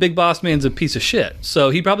seen, the big boss man's a piece of shit.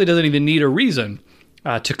 So he probably doesn't even need a reason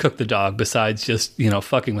to cook the dog besides just,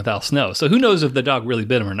 fucking with Al Snow. So who knows if the dog really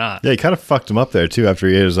bit him or not. Yeah, he kind of fucked him up there, too, after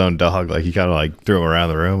he ate his own dog. Like, he kind of, threw him around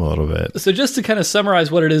the room a little bit. So just to kind of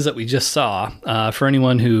summarize what it is that we just saw, for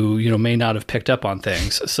anyone who, may not have picked up on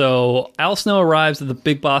things. So Al Snow arrives at the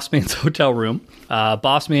big boss man's hotel room.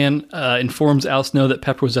 Boss man informs Al Snow that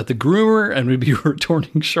Pepper was at the groomer and would be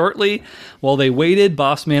returning shortly. While they waited,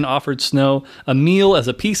 boss man offered Snow a meal as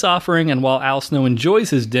a peace offering, and while Al Snow enjoys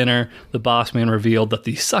his dinner, the boss man revealed that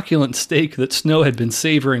the succulent steak that Snow had been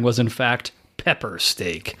savoring was in fact pepper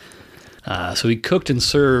steak. So he cooked and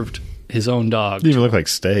served his own dog. It didn't even look like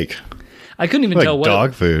steak. I couldn't even tell what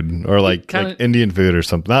dog food or like Indian food or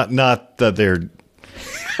something. Not that they're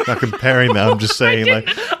not comparing them. I'm just saying I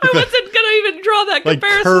wasn't gonna even draw that comparison.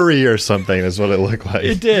 Like curry or something is what it looked like.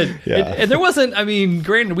 It did. Yeah. And there wasn't. I mean,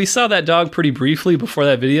 granted, we saw that dog pretty briefly before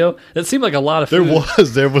that video. That seemed like a lot of food.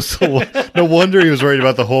 There was. No wonder he was worried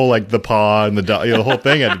about the whole the paw and the dog. The whole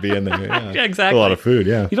thing had to be in there. Yeah, exactly. A lot of food.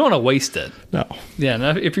 Yeah. You don't want to waste it. No. Yeah.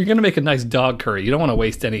 Now, if you're gonna make a nice dog curry, you don't want to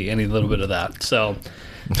waste any little bit of that. So.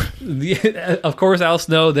 Of course, Al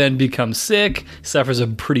Snow then becomes sick, suffers a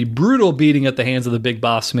pretty brutal beating at the hands of the big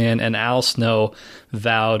boss man, and Al Snow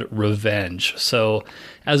vowed revenge. So,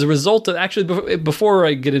 as a result of, actually, before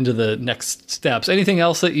I get into the next steps, anything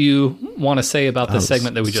else that you want to say about this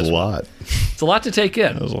segment that we just watched? It's a lot to take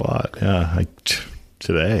in. It was a lot, yeah.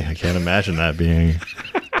 Today, I can't imagine that being,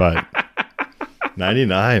 but...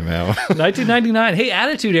 99, man. 1999. Hey,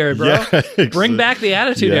 Attitude Era, bro. Yeah, bring back the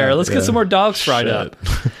Attitude Era. Let's get some more dogs fried up.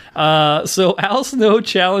 So Al Snow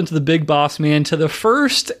challenged the big boss man to the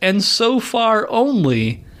first and so far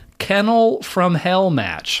only Kennel from Hell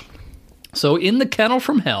match. So in the Kennel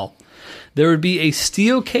from Hell, there would be a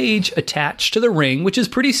steel cage attached to the ring, which is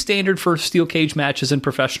pretty standard for steel cage matches in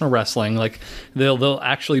professional wrestling. Like they'll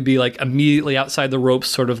actually be immediately outside the ropes,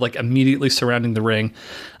 sort of immediately surrounding the ring.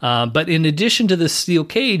 But in addition to the steel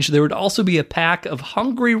cage, there would also be a pack of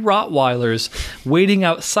hungry Rottweilers waiting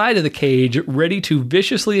outside of the cage, ready to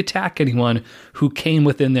viciously attack anyone who came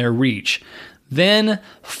within their reach. Then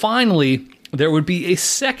finally, there would be a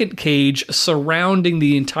second cage surrounding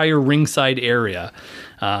the entire ringside area.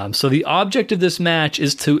 So the object of this match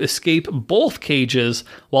is to escape both cages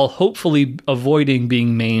while hopefully avoiding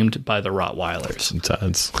being maimed by the Rottweilers.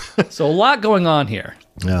 Intense. So a lot going on here.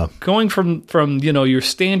 Yeah. Going from your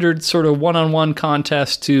standard sort of one-on-one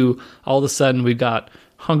contest to all of a sudden we've got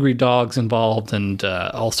hungry dogs involved and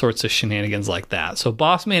all sorts of shenanigans like that. So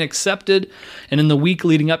Boss Man accepted, and in the week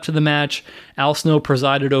leading up to the match, Al Snow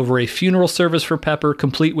presided over a funeral service for Pepper,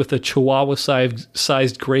 complete with a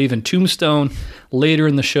Chihuahua-sized grave and tombstone. Later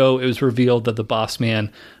in the show, it was revealed that the Boss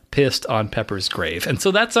Man pissed on Pepper's grave. And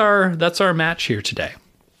so that's our match here today.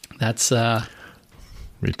 That's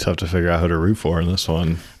be tough to figure out who to root for in this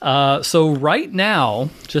one. So right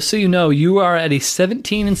now, just so you know, you are at a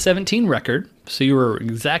 17-17 record. So you were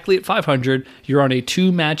exactly at 500. You're on a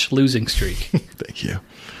 2-match losing streak. Thank you.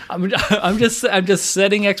 I'm just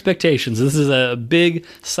setting expectations. This is a big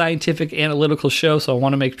scientific analytical show, so I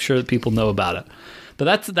want to make sure that people know about it. But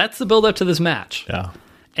that's the build up to this match. Yeah.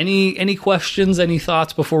 Any questions? Any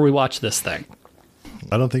thoughts before we watch this thing?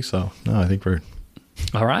 I don't think so. No, I think we're.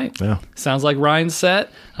 All right. Yeah. Sounds like Ryan's set.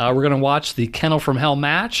 We're going to watch the Kennel from Hell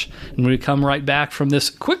match. And when we come right back from this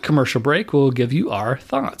quick commercial break, we'll give you our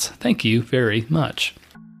thoughts. Thank you very much.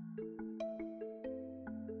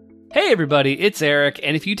 Hey everybody, it's Eric,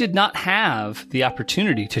 and if you did not have the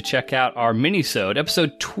opportunity to check out our mini-sode,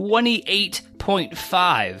 episode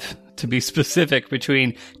 28.5, to be specific,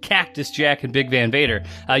 between Cactus Jack and Big Van Vader,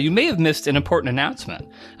 you may have missed an important announcement.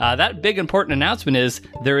 That big important announcement is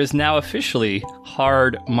there is now officially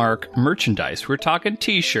Hard Mark merchandise. We're talking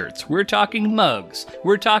t-shirts, we're talking mugs,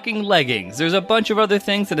 we're talking leggings. There's a bunch of other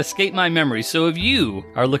things that escape my memory. So if you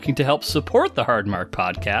are looking to help support the Hard Mark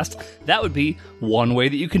podcast, that would be one way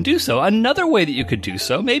that you can do so. Another way that you could do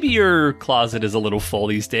so, maybe your closet is a little full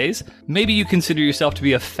these days. Maybe you consider yourself to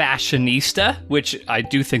be a fashionista, which I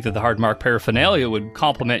do think that the Hard Mark paraphernalia would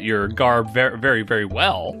complement your garb very, very, very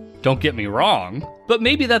well. Don't get me wrong. But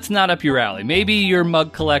maybe that's not up your alley. Maybe your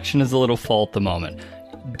mug collection is a little full at the moment.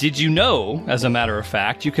 Did you know, as a matter of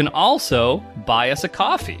fact, you can also buy us a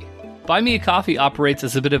coffee? Buy Me a Coffee operates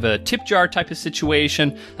as a bit of a tip jar type of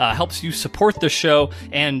situation, helps you support the show,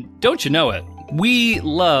 and don't you know it, we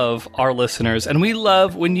love our listeners, and we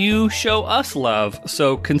love when you show us love,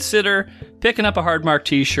 so consider picking up a Hard Mark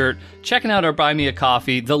t-shirt, checking out our Buy Me a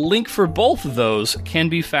Coffee. The link for both of those can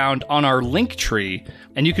be found on our Linktree,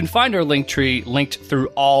 and you can find our Linktree linked through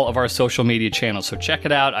all of our social media channels, so check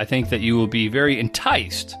it out. I think that you will be very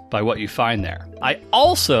enticed by what you find there. I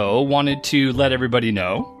also wanted to let everybody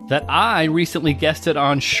know that I recently guested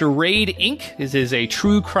on Charade Inc. This is a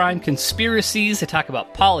true crime conspiracies. They talk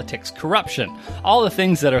about politics, corruption, all the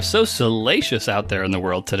things that are so salacious out there in the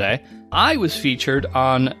world today. I was featured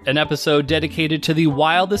on an episode dedicated to the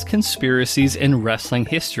wildest conspiracies in wrestling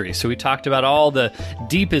history. So we talked about all the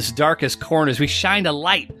deepest, darkest corners. We shined a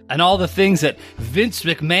light on all the things that Vince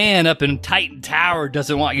McMahon up in Titan Tower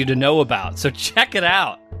doesn't want you to know about. So check it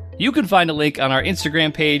out. You can find a link on our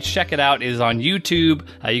Instagram page. Check it out. It is on YouTube.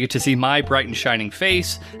 You get to see my bright and shining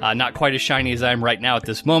face. Not quite as shiny as I am right now at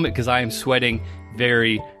this moment because I am sweating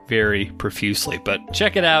very, very profusely. But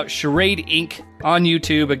check it out. Charade Inc. on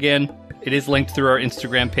YouTube. Again, it is linked through our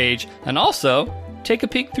Instagram page. And also, take a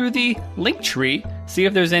peek through the Linktree. See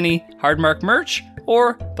if there's any Hard Mark merch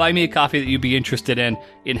or Buy Me a Coffee that you'd be interested in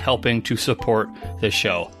helping to support this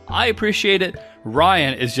show. I appreciate it.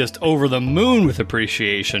 Ryan is just over the moon with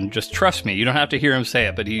appreciation. Just trust me, you don't have to hear him say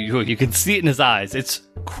it, but you can see it in his eyes. It's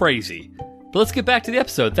crazy. But let's get back to the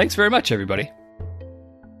episode. Thanks very much, everybody.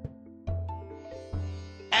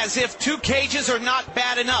 As if two cages are not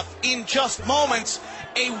bad enough, in just moments,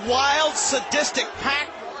 a wild, sadistic pack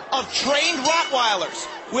of trained Rottweilers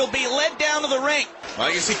will be led down to the ring.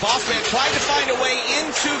 Well, you see Bossman tried to find a way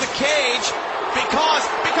into the cage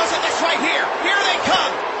because of this right here. Here they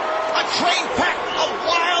come. A trained pack of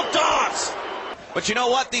wild dogs. But you know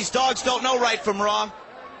what? These dogs don't know right from wrong.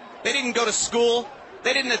 They didn't go to school.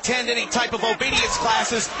 They didn't attend any type of obedience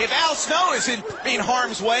classes. If Al Snow is in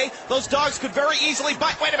harm's way, those dogs could very easily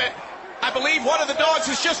bite. Wait a minute. I believe one of the dogs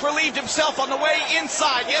has just relieved himself on the way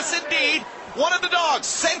inside. Yes, indeed. One of the dogs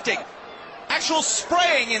scenting. Actual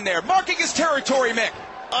spraying in there. Marking his territory, Mick.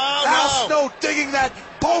 Oh, Al Snow digging that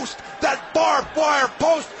post, that barbed wire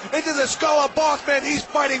post into the skull of Bossman. He's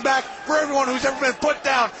fighting back for everyone who's ever been put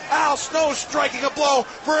down. Al Snow striking a blow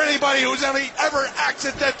for anybody who's ever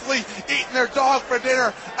accidentally eaten their dog for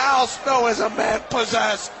dinner. Al Snow is a man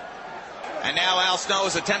possessed. And now Al Snow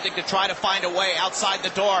is attempting to try to find a way outside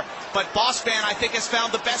the door. But Bossman, I think, has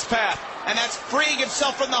found the best path. And that's freeing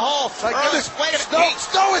himself from the hole. Wait a minute.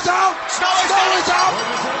 Snow is out. Snow is out.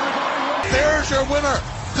 There's your winner.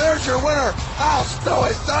 There's your winner. Al Snow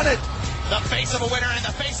has done it. The face of a winner and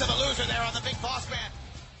the face of a loser there on the Big Boss Man.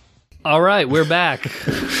 All right, we're back.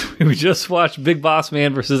 We just watched Big Boss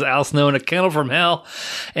Man versus Al Snow in a kennel from hell,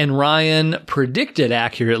 and Ryan predicted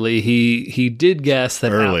accurately. He did guess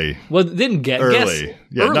that early. Didn't guess early.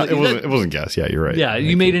 Yeah, early. It wasn't guess. Yeah, you're right. Yeah,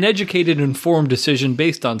 you made an educated, informed decision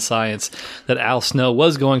based on science that Al Snow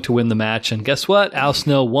was going to win the match, and guess what? Al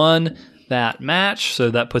Snow won that match, so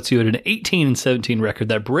that puts you at an 18-17 record.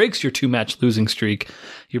 That breaks your 2-match losing streak.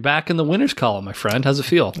 You're back in the winners column, my friend. How's it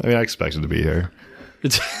feel? I mean, I expected to be here.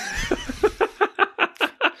 It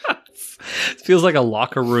feels like a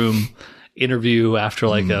locker room interview after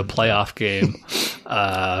like a playoff game,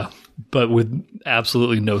 but with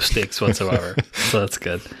absolutely no stakes whatsoever. So that's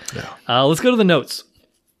good. Yeah. Let's go to the notes.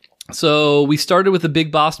 So we started with the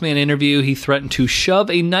Big Boss Man interview. He threatened to shove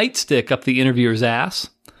a nightstick up the interviewer's ass.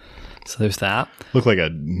 So there's that. Looked like a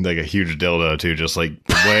huge dildo too, just like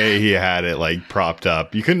the way he had it like propped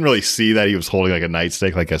up. You couldn't really see that he was holding like a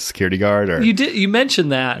nightstick, like a security guard. Or you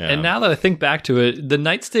mentioned that, yeah. And now that I think back to it, the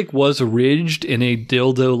nightstick was ridged in a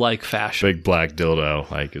dildo-like fashion. Big black dildo,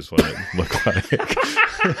 like is what it looked like.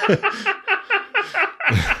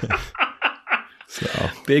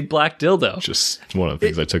 Big black dildo. Just one of the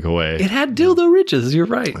things I took away. It had dildo riches. You're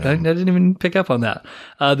right. I didn't even pick up on that.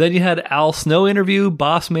 Then you had Al Snow interview.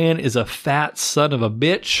 Boss Man is a fat son of a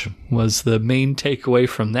bitch was the main takeaway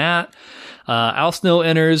from that. Al Snow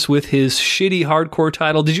enters with his shitty hardcore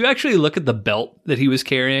title. Did you actually look at the belt that he was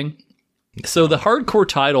carrying? So the hardcore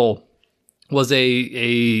title was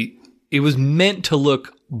it was meant to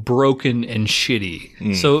look broken and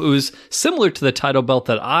shitty. So it was similar to the title belt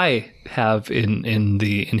that I have in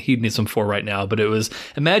Hedonism 4 right now, but it was,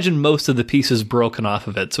 imagine most of the pieces broken off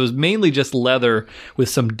of it. So it was mainly just leather with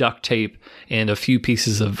some duct tape and a few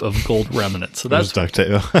pieces of gold remnants. So that's duct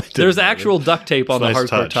tape. There's actual duct tape on the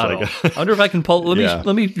hardcore title. I wonder if I can pull,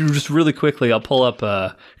 let me just really quickly, I'll pull up,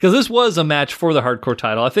 because this was a match for the hardcore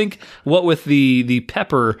title. I think what with the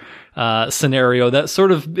Pepper scenario, that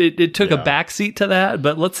sort of it took a backseat to that,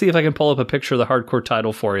 but let's see if I can pull up a picture of the hardcore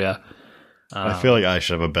title for you. I feel like I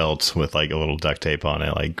should have a belt with like a little duct tape on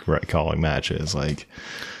it, like calling matches. Like,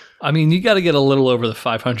 I mean, you got to get a little over the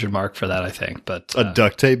 500 mark for that, I think. But a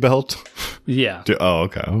duct tape belt? Yeah.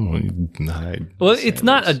 Okay. Well, it's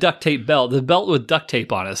not a duct tape belt. The belt with duct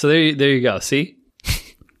tape on it. So there you go. See?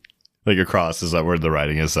 Like across, is that where the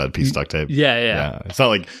writing is? That piece of duct tape? Yeah. It's not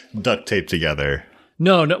like duct tape together.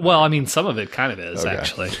 No. Well, I mean, some of it kind of is,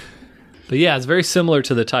 actually. But yeah, it's very similar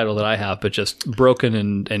to the title that I have, but just broken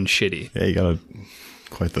and shitty. Yeah, you got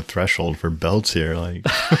quite the threshold for belts here. Like,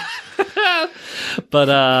 but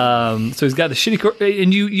so he's got the shitty,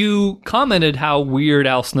 and you commented how weird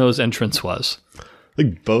Al Snow's entrance was. I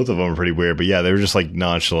think both of them were pretty weird, but yeah, they were just like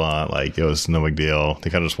nonchalant, like it was no big deal. They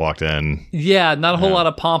kind of just walked in. Yeah, not a whole lot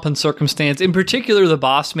of pomp and circumstance. In particular, the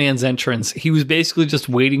Boss Man's entrance, he was basically just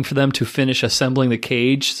waiting for them to finish assembling the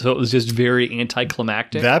cage, so it was just very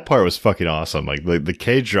anticlimactic. That part was fucking awesome. Like the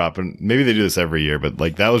cage drop, and maybe they do this every year, but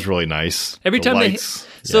like that was really nice. Every time lights.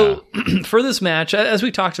 So for this match, as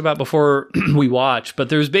we talked about before we watched, but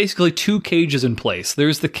there's basically two cages in place.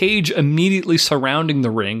 There's the cage immediately surrounding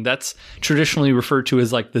the ring. That's traditionally referred to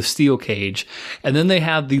as like the steel cage. And then they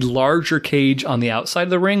have the larger cage on the outside of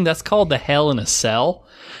the ring. That's called the Hell in a Cell.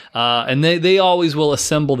 And they always will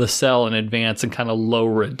assemble the cell in advance and kind of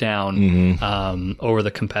lower it down over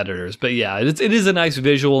the competitors. But yeah, it is a nice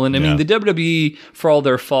visual. And I mean, the WWE, for all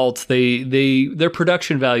their faults, their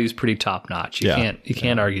production value is pretty top notch. You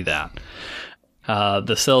can't argue that.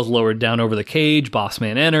 The cell's lowered down over the cage. Boss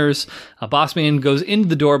Man enters. Boss Man goes into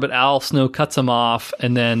the door, but Al Snow cuts him off.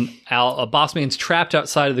 And then Boss Man's trapped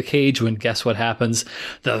outside of the cage when, guess what happens?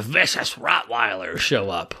 The vicious Rottweilers show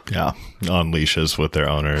up. Yeah, on leashes with their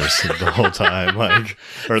owners the whole time, like,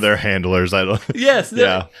 or their handlers. I don't. Yes.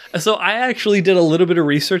 Yeah. So I actually did a little bit of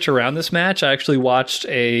research around this match. I actually watched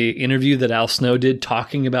a interview that Al Snow did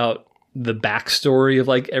talking about the backstory of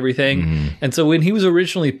like everything. And so when he was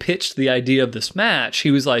originally pitched the idea of this match,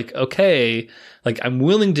 he was like, okay, like I'm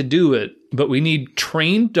willing to do it, but we need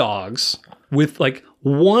trained dogs with like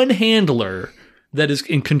one handler that is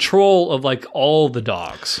in control of like all the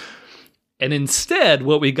dogs. And instead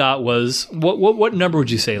what we got was what number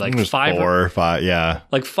would you say? Like 5 4 or 5, yeah.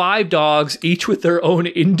 Like 5 dogs, each with their own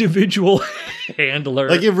individual handler.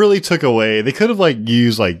 Like it really took away. They could have like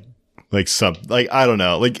used like some, like, I don't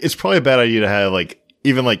know. Like, it's probably a bad idea to have, like,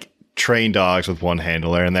 even, like, trained dogs with one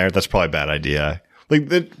handler in there. That's probably a bad idea.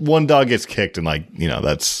 Like, one dog gets kicked and, like, you know,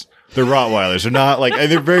 they're Rottweilers. They're not, like,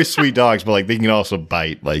 they're very sweet dogs, but, like, they can also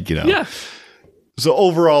bite, like, you know. Yeah. So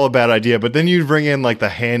overall a bad idea, but then you bring in like the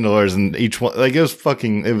handlers and each one, like it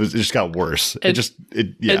just got worse. And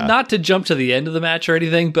not to jump to the end of the match or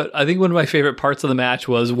anything, but I think one of my favorite parts of the match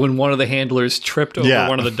was when one of the handlers tripped over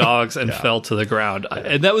one of the dogs and fell to the ground.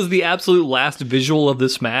 And that was the absolute last visual of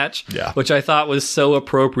this match, which I thought was so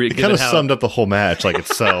appropriate. It kind of summed up the whole match like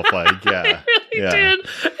itself. Like, yeah.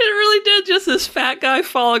 It really did. Just this fat guy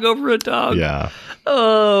falling over a dog. Yeah.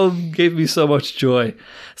 Oh, gave me so much joy.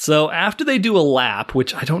 So after they do a lap,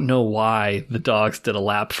 which I don't know why the dogs did a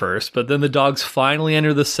lap first, but then the dogs finally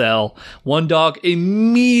enter the cell. One dog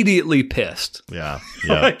immediately pissed. Yeah.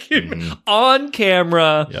 Like, on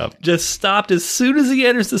camera, just stopped as soon as he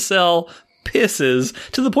enters the cell, pisses,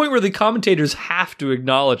 to the point where the commentators have to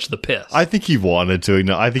acknowledge the piss. I think he wanted to.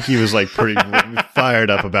 I think he was like pretty fired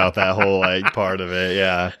up about that whole like part of it.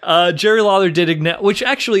 Yeah. Jerry Lawler did which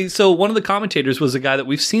actually, so one of the commentators was a guy that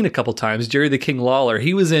we've seen a couple times, Jerry the King Lawler.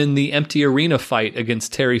 He was in the empty arena fight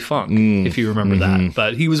against Terry Funk, if you remember that.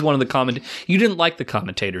 But he was one of the commentators. You didn't like the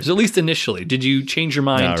commentators, at least initially. Did you change your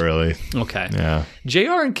mind? Not really. Okay. Yeah.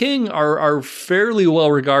 JR and King are fairly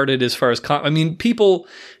well regarded as far as people.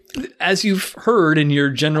 as you've heard in your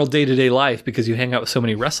general day-to-day life, because you hang out with so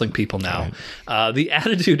many wrestling people now, the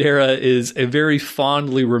Attitude Era is a very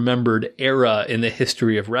fondly remembered era in the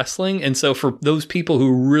history of wrestling. And so for those people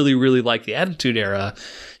who really, really like the Attitude Era,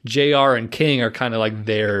 JR and King are kind of like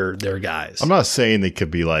their guys. I'm not saying they could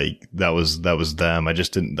be like that was them. I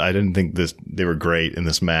didn't think they were great in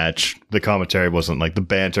this match. The commentary wasn't like, the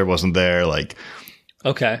banter wasn't there. Like,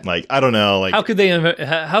 okay, like I don't know. Like, how could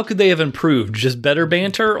they have improved? Just better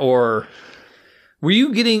banter, or were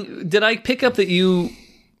you getting? Did I pick up that you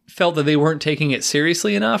felt that they weren't taking it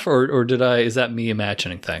seriously enough, or did I? Is that me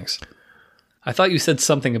imagining things? I thought you said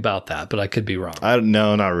something about that, but I could be wrong.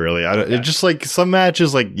 No, not really. It's just like some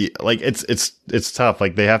matches, like it's tough.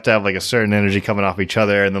 Like they have to have like a certain energy coming off each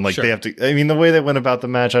other, and then like they have to. I mean, the way they went about the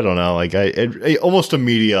match, I don't know. Like almost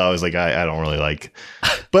immediately, I was like, I don't really like.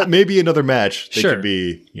 But maybe another match they could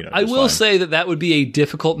be. I will say that would be a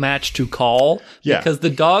difficult match to call because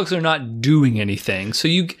the dogs are not doing anything. So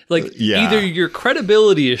you either your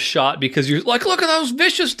credibility is shot because you're like, look at those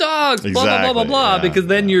vicious dogs, blah blah blah blah blah. Because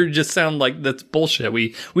then you just sound like that's bullshit.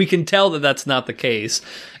 We can tell that that's not the case.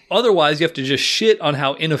 Otherwise, you have to just shit on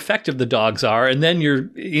how ineffective the dogs are, and then you're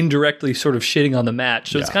indirectly sort of shitting on the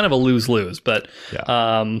match. So it's kind of a lose-lose. But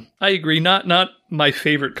I agree. Not my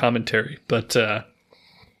favorite commentary, but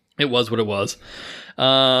it was what it was.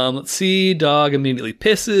 Let's see. Dog immediately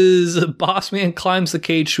pisses. Boss Man climbs the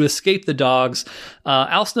cage to escape the dogs.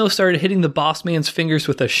 Al Snow started hitting the Boss Man's fingers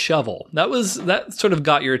with a shovel. That sort of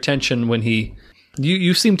got your attention when he...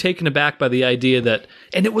 You seem taken aback by the idea that,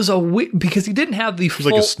 and it was because he didn't have the full...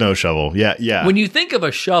 It was like a snow shovel. Yeah. When you think of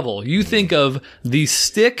a shovel, you think of the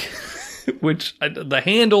stick, which the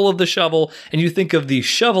handle of the shovel, and you think of the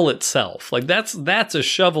shovel itself. Like that's a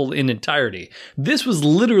shovel in entirety. This was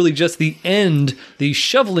literally just the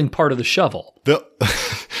shoveling part of the shovel.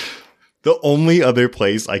 The only other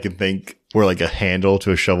place I can think where like a handle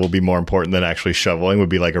to a shovel would be more important than actually shoveling would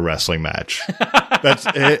be like a wrestling match. That's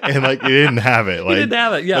it. And like, you didn't have it. Like, you didn't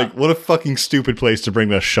have it, yeah. Like, what a fucking stupid place to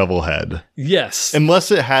bring a shovel head. Yes.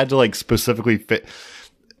 Unless it had to like specifically fit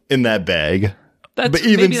in that bag.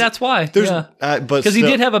 Maybe that's why. Because he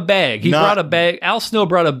did have a bag. He brought a bag. Al Snow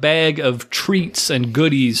brought a bag of treats and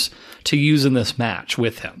goodies to use in this match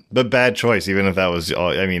with him. But bad choice, even if that was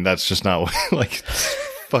all. I mean, that's just not like...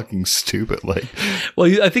 fucking stupid. Like,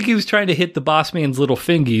 well, I think he was trying to hit the Boss Man's little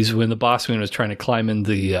fingies when the Boss Man was trying to climb in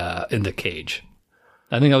the cage.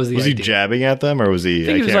 I think that was the idea. Was he jabbing at them, or was he? I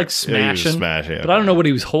think he was like smashing. But I don't know what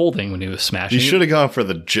he was holding when he was smashing. He should have gone for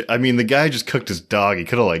the. I mean, the guy just cooked his dog. He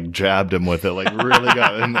could have like jabbed him with it, like really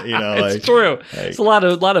got. It's like, true. It's a lot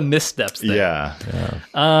of missteps there.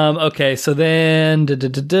 Yeah. Okay, so then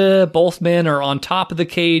both men are on top of the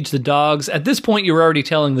cage. The dogs. At this point, you're already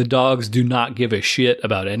telling the dogs do not give a shit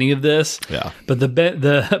about any of this. Yeah. But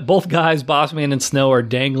the both guys, Boss Man and Snow, are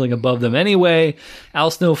dangling above them anyway.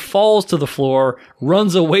 Al Snow falls to the floor,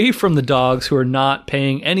 runs away from the dogs who are not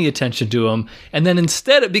paying any attention to him, and then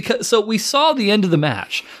instead, so we saw the end of the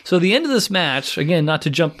match. So the end of this match, again, not to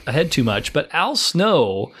jump ahead too much, but Al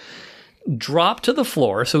Snow dropped to the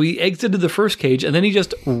floor, so he exited the first cage, and then he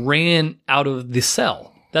just ran out of the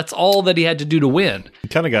cell. That's all that he had to do to win. He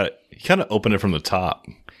kind of opened it from the top.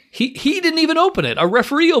 He didn't even open it. A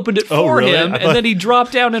referee opened it for him, and then he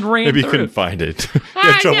dropped down and ran maybe through. He couldn't find it. He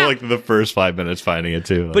had trouble like the first 5 minutes finding it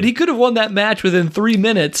too. But he could have won that match within 3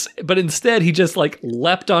 minutes, but instead he just like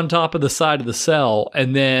leapt on top of the side of the cell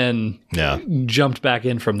and then jumped back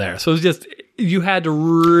in from there. So it was just... You had to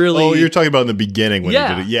really... Oh, you're talking about in the beginning when he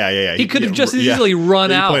did it. Yeah. He could have just easily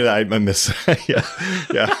run out. I missed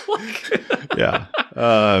Yeah.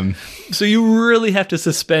 So you really have to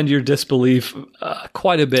suspend your disbelief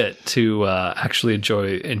quite a bit to actually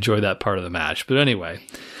enjoy that part of the match. But anyway,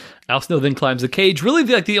 Al Snow then climbs the cage. Really,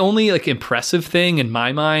 like the only like impressive thing in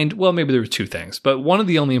my mind, well, maybe there were two things, but one of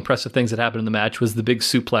the only impressive things that happened in the match was the big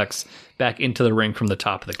suplex back into the ring from the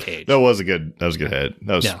top of the cage. That was a good hit.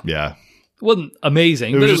 That was, yeah. It wasn't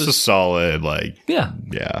amazing. It was just a solid, like... Yeah.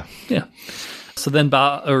 Yeah. Yeah. So then,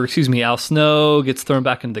 Al Snow gets thrown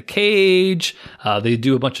back into the cage. They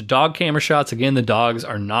do a bunch of dog camera shots. Again, the dogs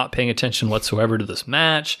are not paying attention whatsoever to this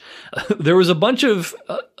match. There was a bunch of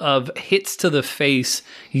hits to the face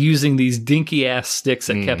using these dinky-ass sticks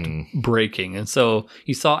that kept breaking. And so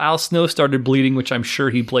you saw Al Snow started bleeding, which I'm sure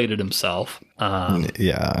he bladed himself.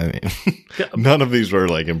 Yeah, I mean, none of these were,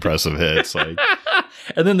 like, impressive hits. Like,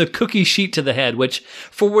 and then the cookie sheet to the head, which,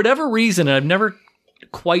 for whatever reason, and I've never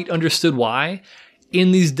quite understood why,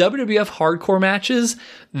 in these WWF hardcore matches,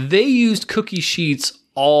 they used cookie sheets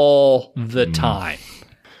all the time.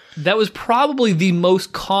 That was probably the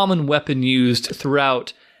most common weapon used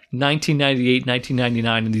throughout 1998,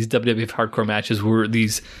 1999, and these WWF Hardcore matches were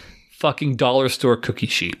these fucking dollar store cookie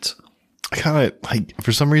sheets. I kind of like,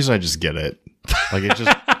 for some reason, I just get it. Like, it just,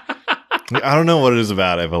 like, I don't know what it is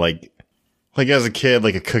about it, but like as a kid,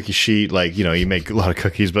 like a cookie sheet, like, you know, you make a lot of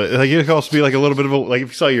cookies, but like it could also be like a little bit of a, like if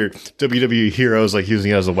you saw your WWE heroes like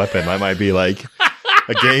using it as a weapon, that might be like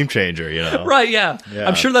a game changer, you know? Right, yeah.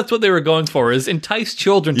 I'm sure that's what they were going for, is entice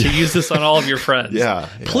children to use this on all of your friends. Yeah.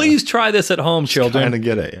 Please try this at home, children. Kind of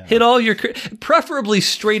get it. Yeah. Hit all your, preferably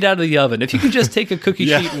straight out of the oven. If you could just take a cookie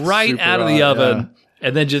sheet right out of the oven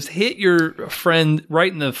and then just hit your friend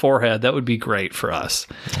right in the forehead, that would be great for us.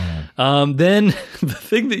 Then the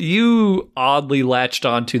thing that you oddly latched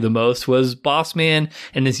onto the most was Bossman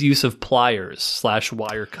and his use of pliers /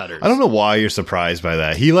 wire cutters. I don't know why you're surprised by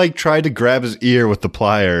that. He like tried to grab his ear with the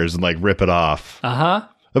pliers and like rip it off. Uh-huh.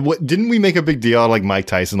 What, didn't we make a big deal out of like Mike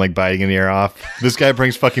Tyson like biting an ear off? This guy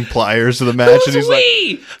brings fucking pliers to the match, and he's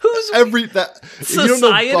we? like, "Who's every that? If you don't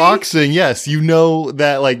know boxing, yes, you know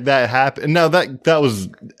that like that happened. Now that was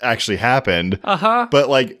actually happened. But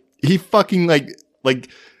like he fucking like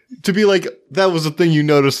to be like that was the thing you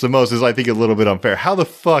noticed the most is I think a little bit unfair. How the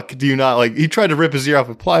fuck do you not like? He tried to rip his ear off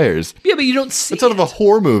with pliers. Yeah, but you don't see. It's out of a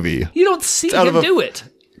horror movie. You don't see him do it.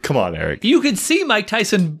 Come on, Eric. You could see Mike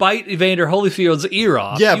Tyson bite Evander Holyfield's ear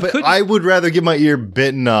off. Yeah, but I would rather get my ear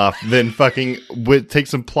bitten off than fucking take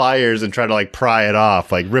some pliers and try to like pry it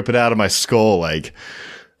off, like rip it out of my skull. Like,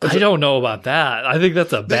 I don't know about that. I think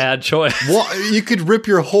that's a bad choice. Well, you could rip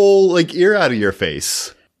your whole like ear out of your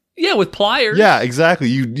face. Yeah, with pliers. Yeah,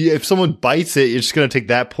 exactly. If someone bites it, you're just going to take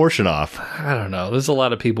that portion off. I don't know. There's a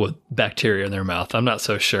lot of people with bacteria in their mouth. I'm not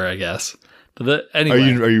so sure, I guess. But anyway.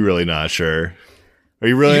 Are you really not sure? Are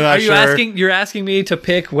you really not sure? You're asking me to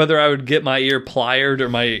pick whether I would get my ear pliered or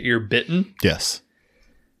my ear bitten? Yes.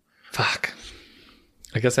 Fuck.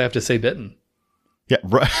 I guess I have to say bitten. Yeah,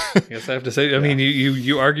 right. I guess I have to say. I mean,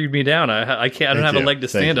 you argued me down. I can't. I don't have a leg to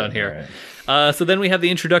stand on here. Right. So then we have the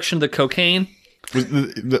introduction to the cocaine.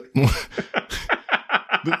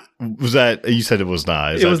 Was that you said it was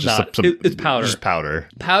not? It was not. It's powder. Just powder.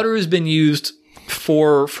 Powder has been used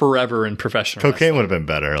for forever in professional cocaine would have been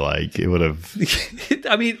better. Like it would have.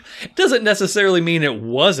 I mean, it doesn't necessarily mean it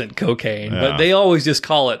wasn't cocaine, but they always just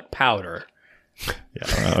call it powder. Yeah,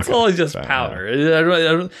 okay. It's always just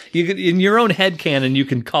powder. You could, in your own headcanon, you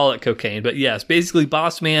can call it cocaine, but yes, basically,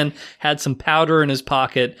 Bossman had some powder in his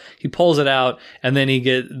pocket. He pulls it out, and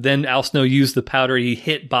then Al Snow used the powder. He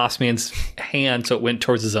hit Bossman's hand, so it went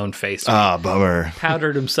towards his own face. Bummer.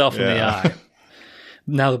 Powdered himself in the eye.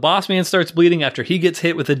 Now the Bossman starts bleeding after he gets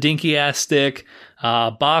hit with a dinky ass stick.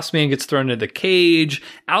 Bossman gets thrown into the cage.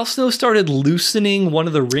 Al Snow started loosening one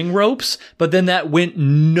of the ring ropes, but then that went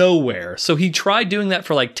nowhere. So he tried doing that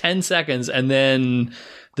for like 10 seconds, and then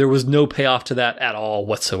there was no payoff to that at all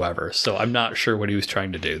whatsoever. So I'm not sure what he was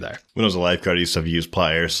trying to do there. When I was a lifeguard, I used to use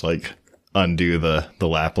pliers, like undo the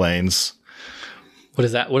lap lanes. What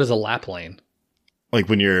is that? What is a lap lane? Like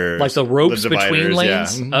when you're... Like the ropes between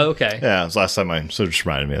lanes? Yeah. Oh, okay. Yeah, it was last time so it just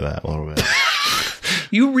reminded me of that a little bit.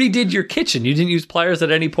 You redid your kitchen. You didn't use pliers at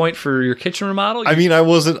any point for your kitchen remodel? I mean, I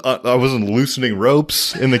wasn't loosening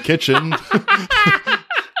ropes in the kitchen.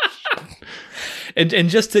 And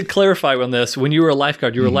just to clarify on this, when you were a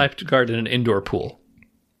lifeguard, you were a lifeguard in an indoor pool.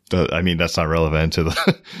 I mean, that's not relevant to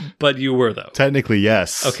the... But you were, though. Technically,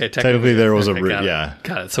 yes. Okay, technically there was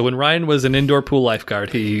Got it. So when Ryan was an indoor pool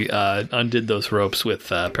lifeguard, he undid those ropes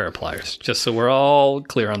with a pair of pliers. Just so we're all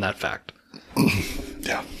clear on that fact.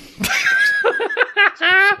 Yeah.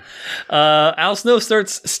 Al Snow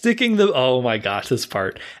starts sticking oh my gosh, this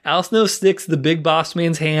part. Al Snow sticks the big boss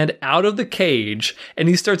man's hand out of the cage, and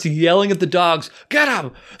he starts yelling at the dogs, "Get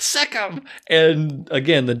him! Sick him!" And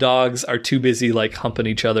again, the dogs are too busy like humping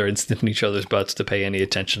each other and sniffing each other's butts to pay any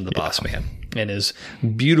attention to the boss man and his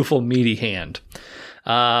beautiful meaty hand.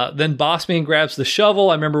 Then Bossman grabs the shovel.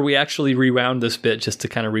 I remember we actually rewound this bit just to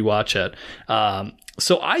kind of rewatch it.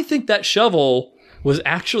 So I think that shovel was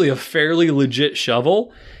actually a fairly legit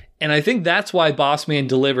shovel. And I think that's why Bossman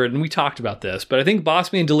delivered, and we talked about this, but I think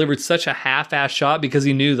Bossman delivered such a half-ass shot because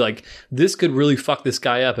he knew, like, this could really fuck this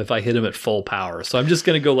guy up if I hit him at full power. So I'm just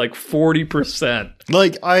going to go, like, 40%.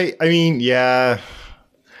 Like, I mean, yeah.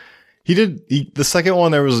 The second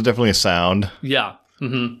one, there was definitely a sound. Yeah.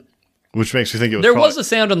 Mm-hmm. Which makes me think it was... There was a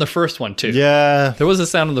sound on the first one, too. Yeah. There was a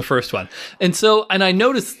sound on the first one. And I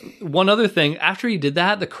noticed one other thing. After he did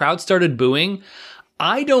that, the crowd started booing.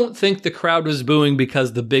 I don't think the crowd was booing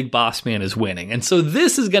because the big boss man is winning. And so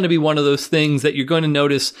this is going to be one of those things that you're going to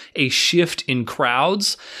notice a shift in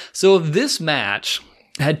crowds. So if this match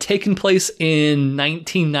had taken place in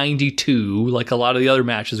 1992, like a lot of the other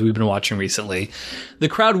matches we've been watching recently, the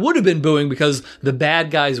crowd would have been booing because the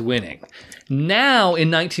bad guy's winning. Now,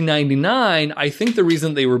 in 1999, I think the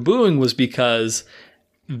reason they were booing was because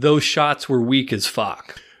those shots were weak as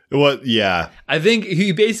fuck. What? Yeah. I think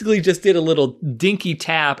he basically just did a little dinky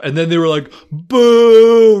tap, and then they were like,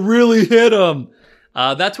 boo, really hit him.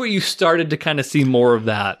 That's where you started to kind of see more of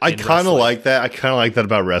that. I kind of like that. I kind of like that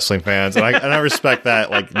about wrestling fans, and I respect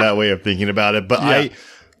that, like, that way of thinking about it. But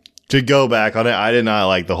to go back on it, I did not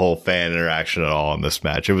like the whole fan interaction at all in this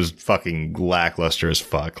match. It was fucking lackluster as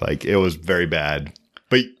fuck. Like, it was very bad.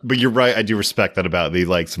 But you're right. I do respect that about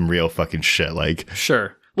some real fucking shit. Like,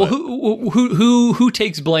 sure. Well, who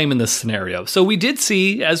takes blame in this scenario? So we did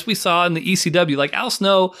see, as we saw in the ECW, like Al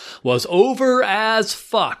Snow was over as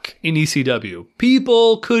fuck in ECW.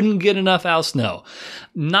 People couldn't get enough Al Snow.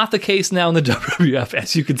 Not the case now in the WWF,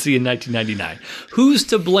 as you can see in 1999. Who's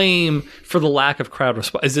to blame for the lack of crowd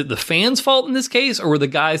response? Is it the fans' fault in this case, or were the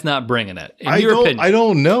guys not bringing it? In your opinion, I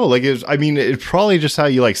don't know. Like, it's probably just how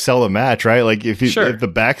you sell the match, right? Like, if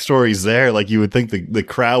the backstory's there, like, you would think the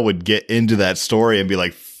crowd would get into that story and be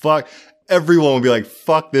like, fuck. Everyone would be like,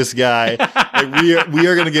 fuck this guy. Like, we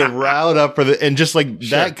are going to get riled up for and just like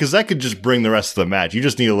that, because that could just bring the rest of the match. You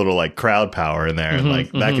just need a little crowd power in there. And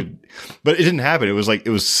that could, but it didn't happen. It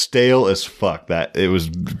was stale as fuck. That it was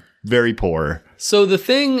very poor. So the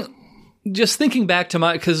thing, just thinking back to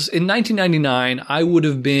because in 1999, I would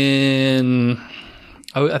have been,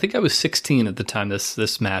 I think I was 16 at the time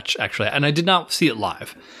this match actually, and I did not see it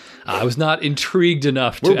live. I was not intrigued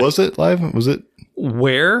enough to. Where was it live? Was it?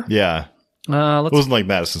 Where? Yeah. It wasn't like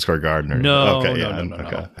Madison Square Garden or no. Okay,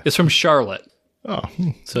 No. It's from Charlotte. Oh,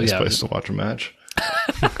 so nice place to watch a match.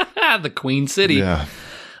 The Queen City. Yeah.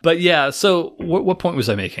 But yeah, so what point was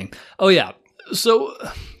I making? Oh yeah. So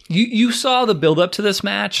you saw the build up to this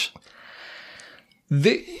match.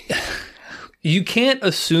 You can't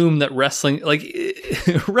assume that wrestling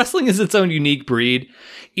is its own unique breed.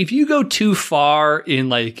 If you go too far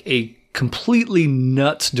in a completely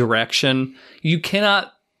nuts direction, you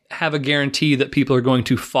cannot have a guarantee that people are going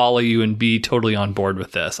to follow you and be totally on board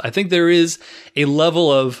with this. I think there is a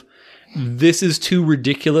level of this is too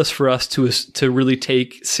ridiculous for us to really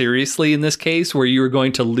take seriously in this case, where you are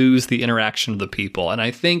going to lose the interaction of the people. And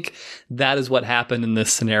I think that is what happened in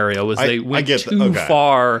this scenario, was they went too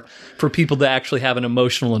far for people to actually have an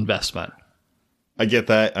emotional investment. I get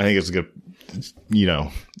that. I think it's a good,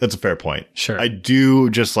 that's a fair point. Sure. I do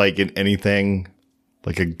just like in anything,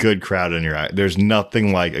 like a good crowd interaction. There's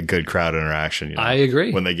nothing like a good crowd interaction. I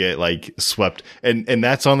agree. When they get swept, and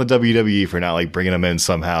that's on the WWE for not bringing them in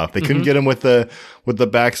somehow. If they couldn't get them with the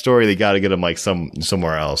backstory, they got to get them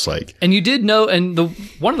somewhere else. And you did know, and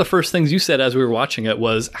one of the first things you said as we were watching it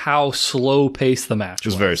was how slow paced the match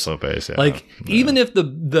was. It was very slow paced. Yeah. Even if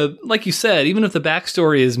the like you said, even if the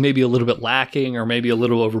backstory is maybe a little bit lacking or maybe a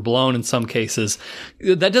little overblown in some cases,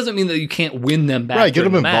 that doesn't mean that you can't win them back. Right, get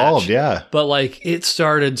them involved. Match. Yeah, but it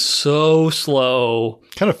started so slow.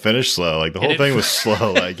 Kind of finished slow. The whole thing was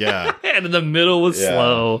slow. And in the middle was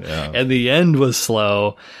slow. Yeah. And the end was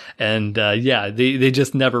slow. And they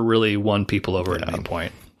just never really won people over at any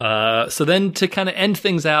point. So then to kind of end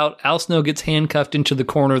things out, Al Snow gets handcuffed into the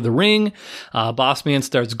corner of the ring. Boss Man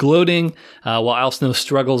starts gloating while Al Snow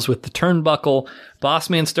struggles with the turnbuckle.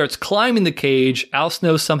 Boss Man starts climbing the cage. Al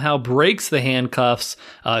Snow somehow breaks the handcuffs,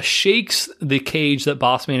 shakes the cage that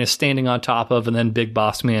Boss Man is standing on top of, and then Big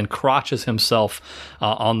Boss Man crotches himself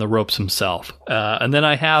on the ropes himself. And then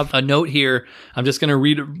I have a note here. I'm just going to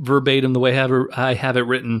read it verbatim the way I have it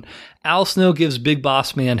written. Al Snow gives Big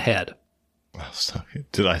Boss Man head.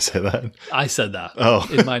 Did I say that? I said that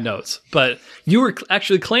in my notes. But you were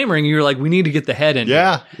actually clamoring. You were like, we need to get the head in.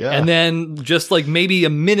 Yeah. And then just maybe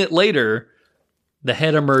a minute later, the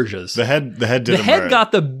head emerges. The head did The head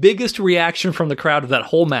got the biggest reaction from the crowd of that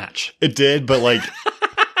whole match. It did, but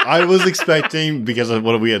I was expecting, because of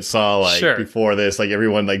what we had saw before this,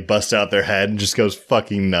 everyone bust out their head and just goes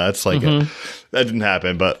fucking nuts. That didn't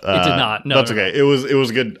happen, but it did not. No, that's okay. It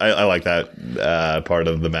was good. I like that part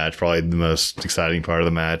of the match. Probably the most exciting part of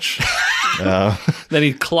the match. Then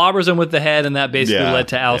he clobbers him with the head, and that basically led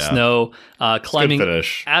to Al Snow climbing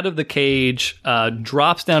out of the cage,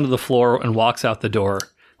 drops down to the floor, and walks out the door.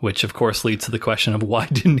 Which, of course, leads to the question of why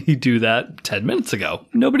didn't he do that 10 minutes ago?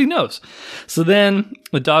 Nobody knows. So then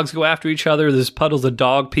the dogs go after each other. There's puddles of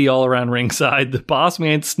dog pee all around ringside. The Boss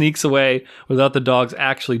Man sneaks away without the dogs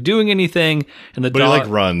actually doing anything. And he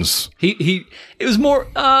runs. He was more,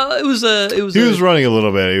 he was running a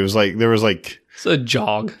little bit. He was it's a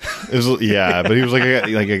jog. But he was like,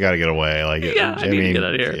 I gotta get away. I need to get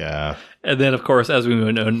out of here. Yeah. And then, of course, as we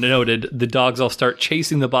noted, the dogs all start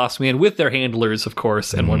chasing the boss man with their handlers, of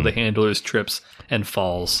course, and one of the handlers trips and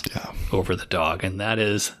falls over the dog. And that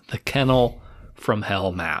is the Kennel from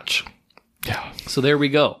Hell match. Yeah. So there we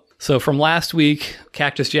go. So from last week,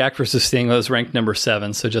 Cactus Jack versus Sting was ranked number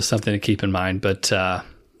 7, so just something to keep in mind. But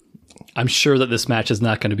I'm sure that this match is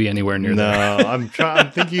not going to be anywhere near there. No,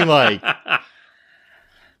 I'm thinking like...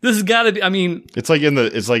 This has got to be, I mean... It's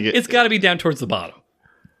got to be down towards the bottom.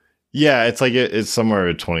 Yeah, it's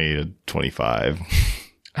somewhere 20 to 25.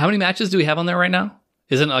 How many matches do we have on there right now?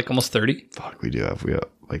 Isn't it like almost 30? Fuck, we have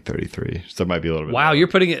like 33. So there might be a little bit. Wow, more. you're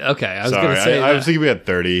putting it. Okay, I was going to say. I was thinking we had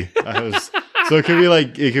 30. So it could be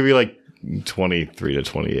like 23 to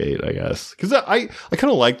 28, I guess. Because I kind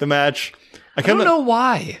of like the match. I don't know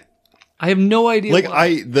why. I have no idea. Like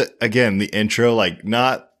why. the intro, like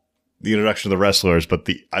not the introduction of the wrestlers, but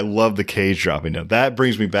I love the cage dropping down. That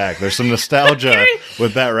brings me back. There's some nostalgia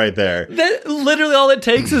with that right there. That literally all it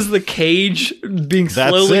takes is the cage being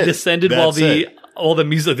slowly descended while the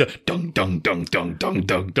music, the dung dung dung dung dung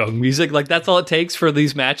dung dung music. Like that's all it takes for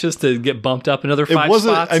these matches to get bumped up another 5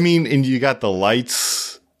 spots. I mean, and you got the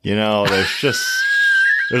lights. You know,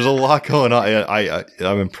 there's a lot going on.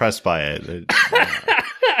 I'm impressed by it.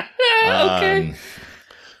 Okay.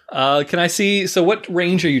 Can I see? So, what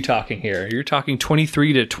range are you talking here? You're talking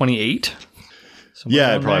 23 to 28.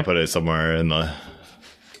 Yeah, I'd probably put it somewhere in the.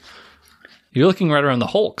 You're looking right around the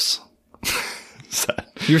Hulks.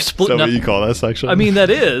 You're splitting up. Is that what you call that section? I mean, that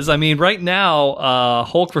is. I mean, right now,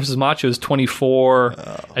 Hulk versus Macho is 24,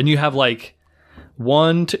 and you have like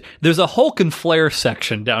there's a Hulk and Flair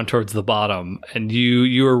section down towards the bottom, and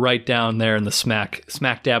you are right down there in the smack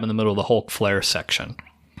dab in the middle of the Hulk Flair section.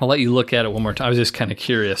 I'll let you look at it one more time. I was just kind of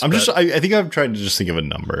curious. I think I'm trying to just think of a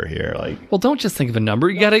number here. Like, well, don't just think of a number.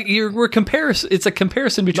 We're comparison. It's a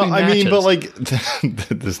comparison between matches. I mean, but like,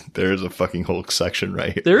 there's a fucking Hulk section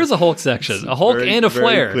right here. There is a Hulk section, a Hulk and a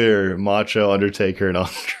Flair. Very clear, Macho, Undertaker, and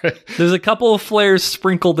Andre. There's a couple of Flairs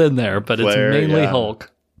sprinkled in there, but Flair, it's mainly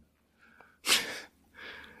Hulk.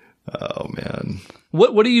 Oh man,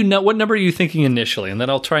 what do you know? What number are you thinking initially? And then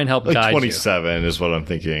I'll try and help guide 27 is what I'm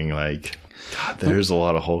thinking. Like. God, there's a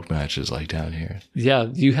lot of Hulk matches like down here. Yeah,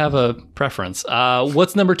 you have a preference.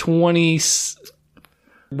 What's number 20?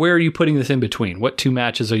 Where are you putting this in between? What 2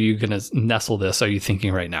 matches are you going to nestle this? Are you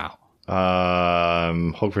thinking right now?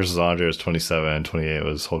 Hulk versus Andre was 27. 28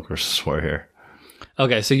 was Hulk versus Warrior.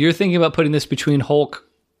 Okay, so you're thinking about putting this between Hulk,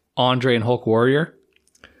 Andre, and Hulk Warrior?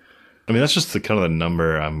 I mean, that's just the kind of the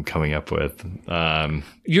number I'm coming up with.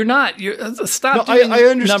 You're not. Stop doing I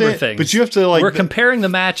understand, number things. But you have to like. We're comparing the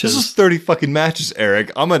matches. This is 30 fucking matches,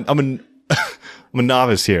 Eric. I'm a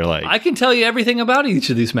novice here. Like I can tell you everything about each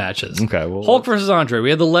of these matches. Okay, well, Hulk versus Andre. We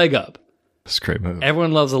had the leg up. That's a great move.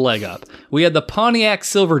 Everyone loves the leg up. We had the Pontiac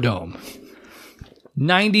Silverdome.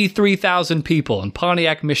 93,000 people in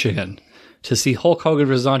Pontiac, Michigan, to see Hulk Hogan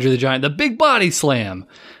versus Andre the Giant. The Big Body Slam.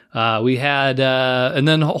 We had, and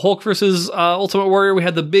then Hulk versus Ultimate Warrior. We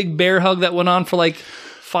had the big bear hug that went on for like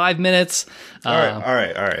 5 minutes. All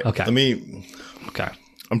right. Okay. Okay.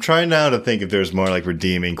 I'm trying now to think if there's more like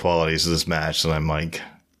redeeming qualities to this match, and I'm like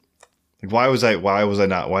why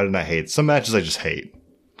didn't I hate some matches? I just hate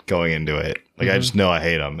going into it. Like I just know I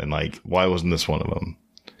hate them, and like why wasn't this one of them?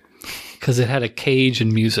 Because it had a cage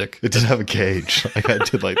and music. It did have a cage. Like I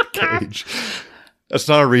did like the cage. That's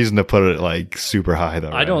not a reason to put it like super high,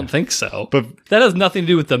 though. Right? I don't think so. But that has nothing to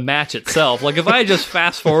do with the match itself. Like if I just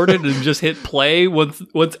fast forwarded and just hit play once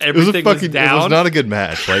everything was down, it was not a good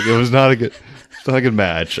match. Like it was not a good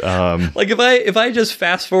match. Like if I just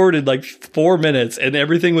fast forwarded like 4 minutes and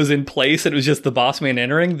everything was in place and it was just the boss man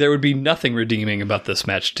entering, there would be nothing redeeming about this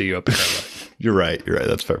match to you. Apparently, You're right.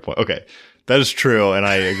 That's a fair point. Okay, that is true, and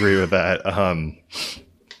I agree with that. How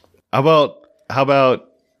about?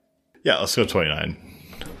 Yeah, let's go 29.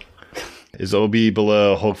 It'll be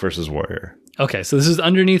below Hulk versus Warrior. Okay, so this is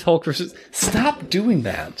underneath Hulk versus... Stop doing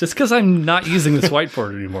that. Just because I'm not using this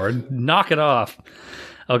whiteboard anymore. Knock it off.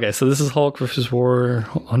 Okay, so this is Hulk versus Warrior,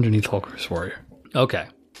 underneath Hulk versus Warrior. Okay.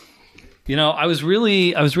 You know, I was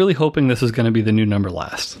really hoping this was going to be the new number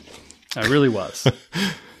last. I really was.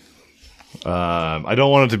 I don't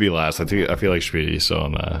want it to be last. I feel like it should be so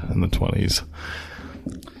in the 20s.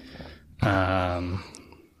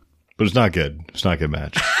 But it's not good. It's not a good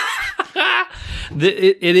match.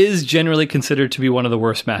 It is generally considered to be one of the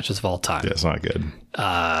worst matches of all time. Yeah, it's not good.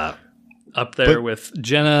 Up there with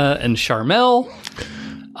Jenna and Sharmell.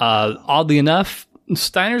 Oddly enough,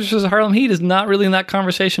 Steiners versus Harlem Heat is not really in that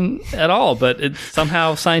conversation at all, but it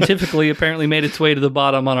somehow scientifically apparently made its way to the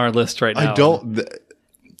bottom on our list right now.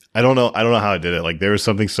 I don't know how I did it. Like, there was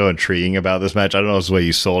something so intriguing about this match. I don't know if it's the way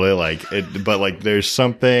you sold it, but like, there's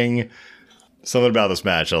something about this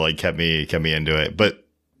match that like kept me into it. But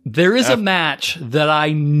there is a match that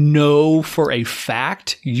I know for a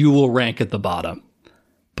fact you will rank at the bottom,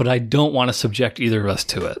 but I don't want to subject either of us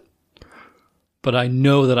to it. But I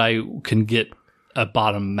know that I can get a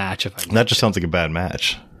bottom match if I need that just sounds like a bad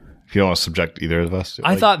match. If you don't want to subject either of us to it.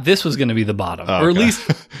 I thought this was going to be the bottom, or at least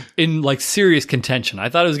in like serious contention. I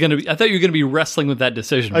thought you were going to be wrestling with that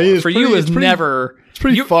decision. For you, it was never. It's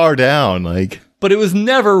pretty far down, like. But it was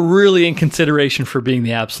never really in consideration for being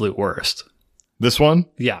the absolute worst. This one?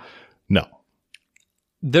 Yeah. No.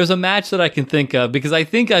 There's a match that I can think of because I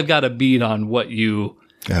think I've got a beat on what you.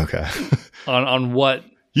 Okay. on what.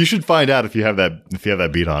 You should find out if you have that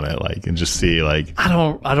beat on it, like, and just see, like. I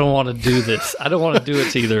don't want to do this. I don't want to do it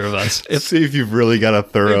to either of us. See if you've really got a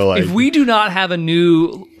thorough, if we do not have a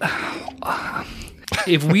new,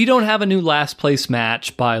 if we don't have a new last place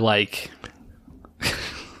match by like,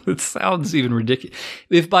 it sounds even ridiculous.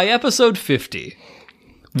 If by episode 50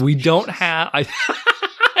 we don't have, I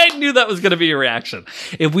knew that was going to be a reaction.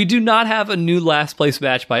 If we do not have a new last place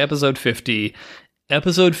match by episode 50,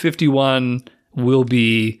 episode 51 will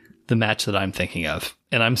be the match that I'm thinking of.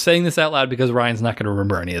 And I'm saying this out loud because Ryan's not going to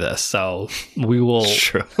remember any of this. So we will.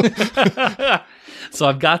 True. So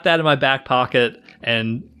I've got that in my back pocket,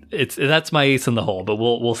 and that's my ace in the hole, but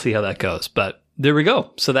we'll see how that goes. But there we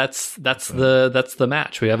go. So that's the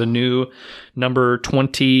match. We have a new number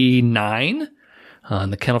 29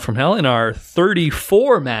 on the Kennel from Hell in our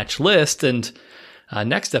 34 match list. And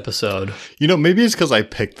next episode. Maybe it's because I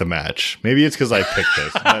picked the match. Maybe it's because I picked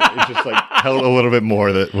this. But it just like held a little bit more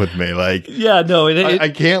with me. Like, yeah, no, I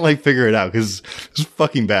can't like figure it out because it's a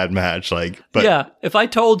fucking bad match. Like, but yeah, if I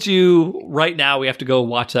told you right now we have to go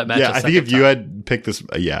watch that match. Yeah, I think if you had picked this,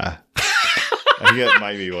 yeah, I think that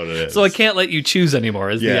might be what it is. So I can't let you choose anymore.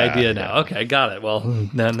 Is the idea now? Okay, got it. Well,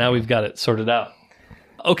 now we've got it sorted out.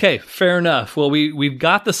 Okay, fair enough. Well, we've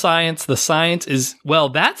got the science. The science is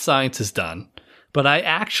that science is done. But I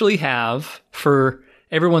actually have, for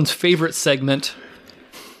everyone's favorite segment,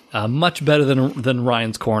 much better than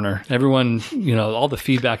Ryan's Corner. Everyone, all the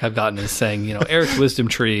feedback I've gotten is saying, Eric's Wisdom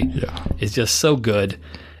Tree is just so good.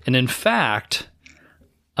 And in fact,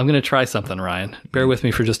 I'm going to try something, Ryan. Bear with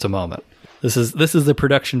me for just a moment. This is the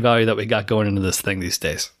production value that we got going into this thing these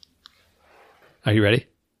days. Are you ready?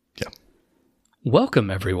 Yeah.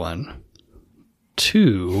 Welcome, everyone,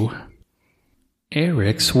 to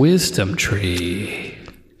Eric's Wisdom Tree.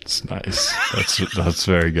 It's nice. That's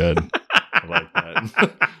very good. I like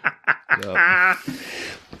that. Yep.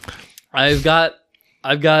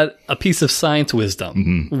 I've got a piece of science wisdom.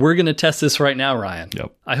 Mm-hmm. We're going to test this right now, Ryan.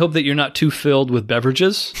 Yep. I hope that you're not too filled with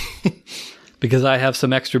beverages because I have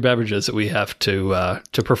some extra beverages that we have to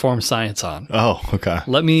perform science on. Oh, okay.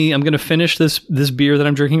 I'm going to finish this beer that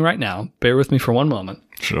I'm drinking right now. Bear with me for one moment.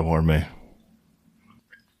 Should have warned me.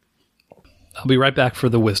 I'll be right back for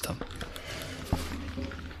the wisdom.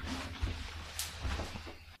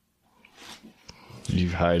 You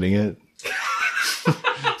hiding it?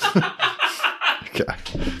 Okay.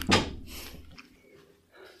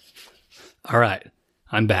 All right.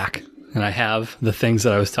 I'm back. And I have the things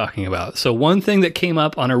that I was talking about. So one thing that came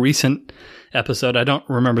up on a recent episode, I don't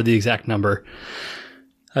remember the exact number.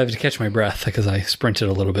 I have to catch my breath because I sprinted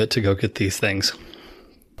a little bit to go get these things.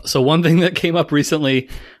 So one thing that came up recently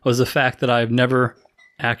was the fact that I've never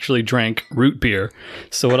actually drank root beer.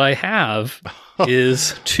 So what I have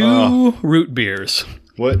is 2 root beers.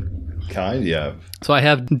 What kind do you have? So I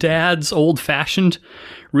have Dad's old-fashioned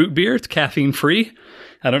root beer. It's caffeine-free.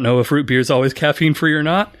 I don't know if root beer is always caffeine-free or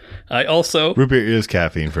not. I also... Root beer is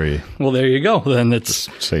caffeine-free. Well, there you go. Then it's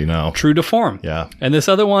just so you know. True to form. Yeah. And this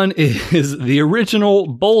other one is the original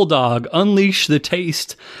Bulldog Unleash the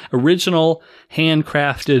Taste original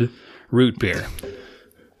handcrafted root beer.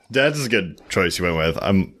 Dad's is a good choice you went with.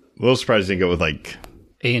 I'm a little surprised you didn't go with like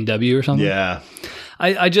A&W or something. Yeah.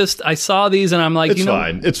 I saw these and I'm like, it's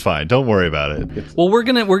fine. It's fine. Don't worry about it. Well, we're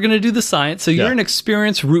gonna do the science. So you're an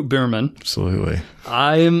experienced root beerman. Absolutely.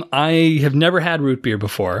 I have never had root beer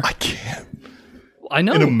before. I can't. I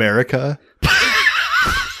know. In America. What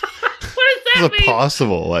does that How's mean? it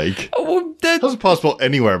possible? Like, how's it possible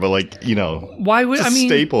anywhere? But like, why would it's a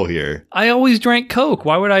staple here? I always drank Coke.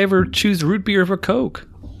 Why would I ever choose root beer over Coke?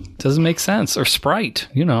 Doesn't make sense. Or Sprite.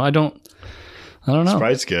 I don't know.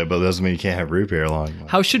 Sprite's good, but it doesn't mean you can't have root beer along.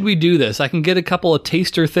 How should we do this? I can get a couple of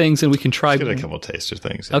taster things and we can try. Let's get a couple of taster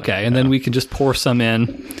things. Yeah. Okay, and then we can just pour some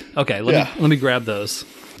in. Okay, let me grab those.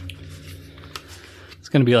 It's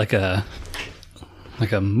going to be like a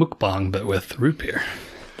mukbang, but with root beer.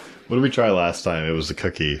 What did we try last time? It was the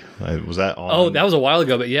cookie. Was that on? Oh, that was a while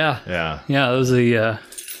ago, but yeah. Yeah. Yeah, that was the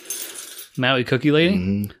Maui cookie lady.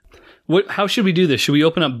 Mm-hmm. How should we do this? Should we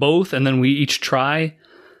open up both and then we each try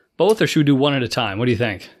both, or should we do one at a time? What do you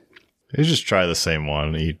think? You just try the same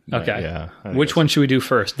one. Okay. Yeah. Which one should we do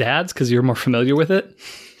first? Dad's, because you're more familiar with it?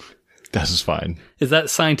 This is fine. Is that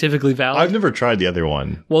scientifically valid? I've never tried the other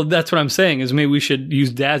one. Well, that's what I'm saying, is maybe we should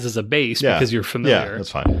use Dad's as a base because you're familiar. Yeah,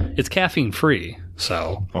 that's fine. It's caffeine free,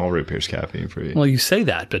 so... All root beer's caffeine free. Well, you say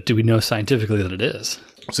that, but do we know scientifically that it is?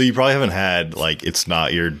 So you probably haven't had, like, it's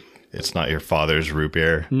not your father's root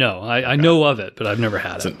beer? No, I know of it, but I've never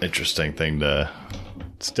had it. It's an interesting thing to...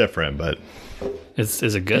 It's different, but... Is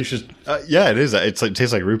it good? You should, yeah, it is. It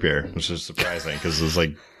tastes like root beer, which is surprising because it's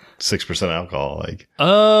like 6% alcohol. Like,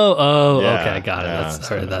 okay, got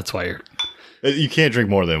it. That's why you can't drink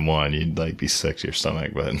more than one. You'd like be sick to your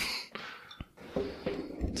stomach. But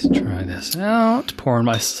let's try this out.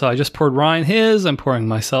 So I just poured Ryan his. I'm pouring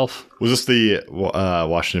myself. Was this the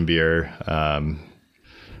Washington Beer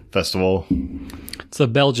Festival? It's the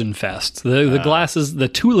Belgian Fest. The glasses, the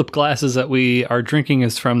tulip glasses that we are drinking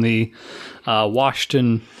is from the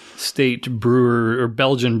Washington State Brewer or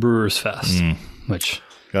Belgian Brewers Fest. Which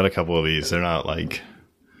got a couple of these. They're not like.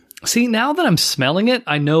 See, now that I'm smelling it,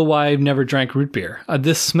 I know why I've never drank root beer.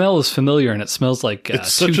 This smell is familiar, and it smells like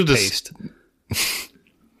it's toothpaste.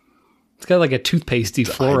 It's got like a toothpastey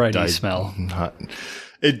fluoride smell.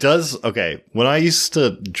 It does. Okay, when I used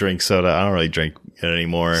to drink soda, I don't really drink it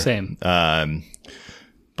anymore. Same.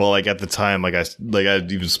 But like at the time,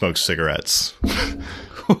 I'd even smoke cigarettes.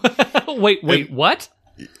 Wait, what?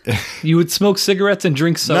 You would smoke cigarettes and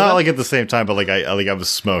drink soda? Not like at the same time, but I was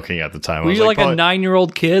smoking at the time. Were you like a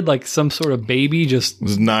 9-year-old kid, like some sort of baby? It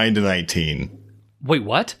was 9 to 19. Wait,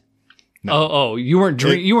 what? No. Oh, you weren't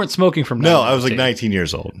you weren't smoking from 9 No, I was like 19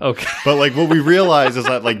 years old. Okay. But like what we realized is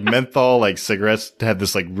that like menthol like cigarettes had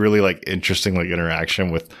this like really like interesting like interaction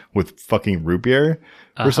with fucking root beer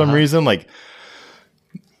for some reason. Like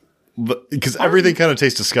because everything kind of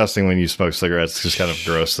tastes disgusting when you smoke cigarettes. It's just kind of a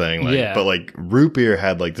gross thing. Like, yeah. But like root beer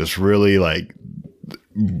had like this really like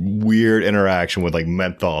weird interaction with like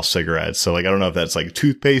menthol cigarettes. So like I don't know if that's like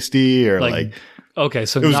toothpastey or like okay,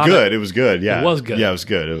 so it was good. It was good. Yeah, it was good. Yeah, it was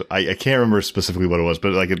good. I can't remember specifically what it was,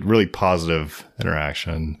 but like a really positive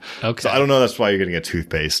interaction. Okay, so I don't know. That's why you're getting a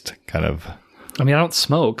toothpaste kind of. I mean, I don't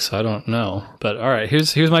smoke, so I don't know. But all right,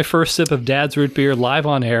 here's my first sip of Dad's root beer live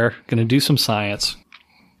on air. Gonna do some science.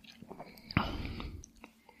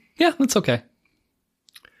 Yeah, that's okay.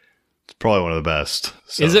 It's probably one of the best.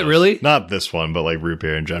 Is it really? Not this one, but like root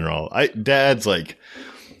beer in general. Dad's like,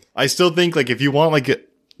 I still think like if you want like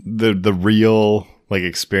the real like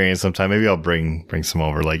experience sometime, maybe I'll bring some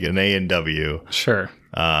over like an A&W. Sure.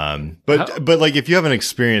 But like if you haven't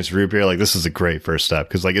experienced root beer, like this is a great first step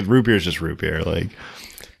because like root beer is just root beer. Like,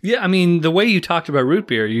 yeah, I mean the way you talked about root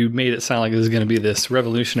beer, you made it sound like this is going to be this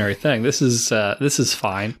revolutionary thing. This is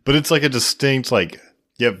fine. But it's like a distinct like.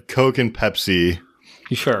 You have Coke and Pepsi,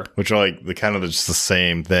 sure, which are like the kind of just the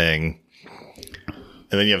same thing,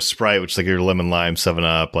 and then you have Sprite, which is like your lemon lime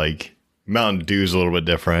 7-Up. Like Mountain Dew's a little bit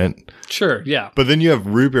different. Sure, yeah. But then you have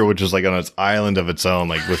root beer, which is like on its island of its own,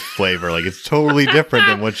 like with flavor. Like it's totally different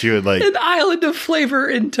than what you would like. An island of flavor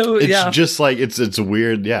into it. It's just like it's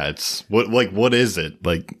weird. Yeah, it's what is it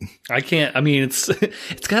like? I can't. I mean, it's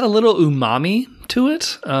got a little umami to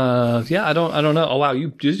it. Yeah, I don't know. Oh wow,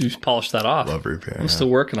 you polished that off. Love root beer. I'm still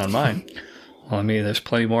working on mine. Well, I mean, there's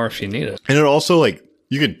plenty more if you need it. And it also like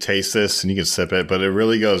you could taste this and you can sip it, but it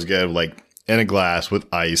really goes good like in a glass with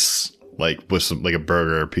ice. Like with some like a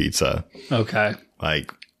burger or pizza. Okay.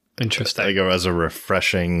 Like interesting. Like as a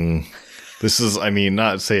refreshing. This is, I mean,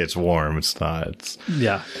 not to say it's warm. It's not. It's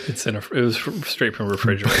yeah. It was straight from a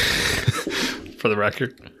refrigerator. For the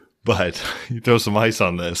record. But you throw some ice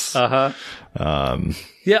on this. Yeah,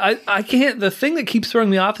 I can't. The thing that keeps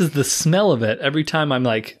throwing me off is the smell of it. Every time I'm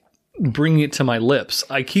like bringing it to my lips,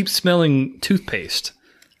 I keep smelling toothpaste,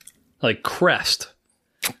 like Crest.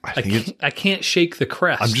 I can't shake the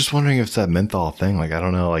Crest. I'm just wondering if it's that menthol thing. Like, I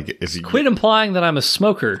don't know. Like, quit implying that I'm a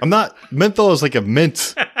smoker. I'm not. Menthol is like a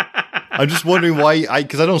mint. I'm just wondering why.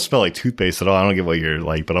 Because I don't smell like toothpaste at all. I don't get what you're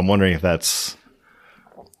like, but I'm wondering if that's.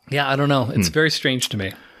 Yeah, I don't know. It's very strange to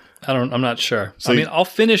me. I'm not sure. So I mean, I'll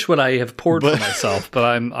finish what I have poured for myself, but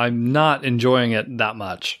I'm not enjoying it that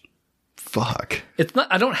much. Fuck. It's not.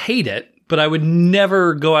 I don't hate it, but I would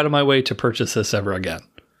never go out of my way to purchase this ever again.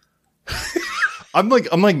 I'm like,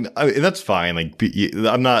 that's fine. Like,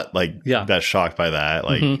 I'm not like that shocked by that.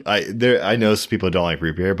 Like, I know some people don't like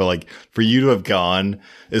root beer, but like for you to have gone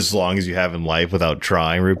as long as you have in life without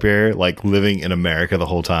trying root beer, like living in America the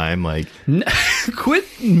whole time, like, quit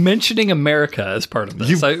mentioning America as part of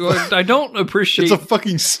this. I don't appreciate. It's a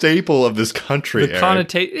fucking staple of this country. The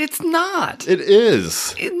connotation. It's not. It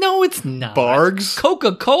is. No, it's not. Bargs,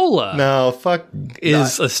 Coca-Cola. No, fuck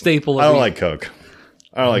is a staple. I don't like Coke.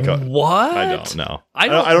 I don't like Coke. What? I don't know. I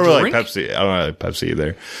don't really like Pepsi. I don't really like Pepsi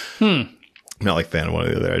either. I'm not like fan of one or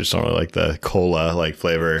the other. I just don't really like the cola like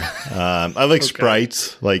flavor. I like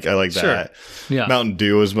Sprite. Like I like that. Yeah. Mountain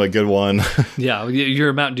Dew is my good one. Yeah, you're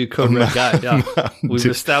a Mountain Dew Code Red guy. Yeah, we've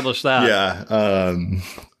established that. Yeah.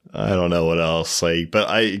 I don't know what else. Like,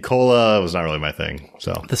 but cola was not really my thing.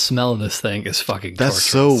 So the smell of this thing is fucking.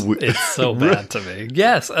 That's torturous. so weird. It's so bad to me.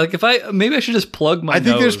 Yes, like maybe I should just plug my. I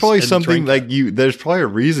think there's probably something like it. There's probably a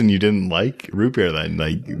reason you didn't like root beer then.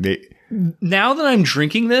 Like now that I'm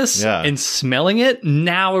drinking this and smelling it,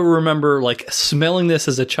 now I remember like smelling this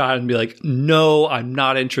as a child and be like, no, I'm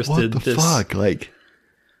not interested. What the fuck? Like.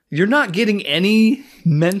 You're not getting any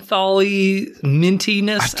mentholy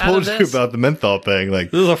mintiness I told out of you this? about the menthol thing.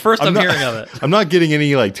 Like this is the first I'm hearing of it. I'm not getting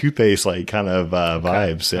any like toothpaste like kind of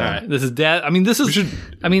vibes. Yeah. All right. This is Dad. I mean,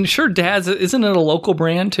 sure, Dad's isn't it a local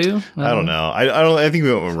brand too? I don't know. I think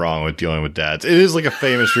we went wrong with dealing with Dad's. It is like a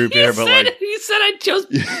famous root beer, but like he said I chose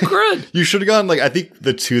good. You should have gone like I think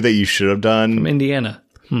the two that you should have done from Indiana.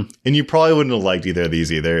 And you probably wouldn't have liked either of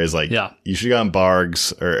these either. Is like you should have gotten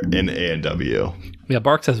Bargs or an A&W. Yeah,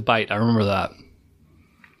 Barks has Bite. I remember that.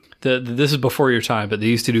 This is before your time, but they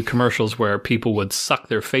used to do commercials where people would suck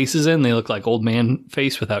their faces in. They look like old man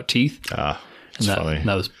face without teeth. That's funny.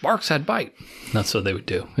 That was Barks had Bite. That's what they would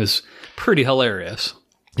do. It was pretty hilarious.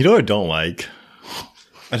 You know what I don't like?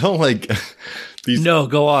 I don't like these. No,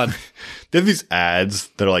 go on. They have these ads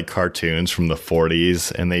that are like cartoons from the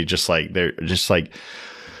 40s, and they're just like.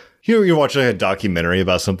 You know, you're watching like a documentary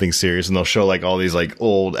about something serious, and they'll show like all these like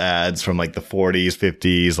old ads from like the 40s,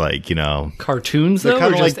 50s, like, you know, cartoons. Though,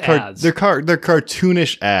 or just ads? They're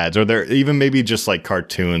cartoonish ads, or they're even maybe just like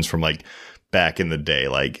cartoons from like back in the day,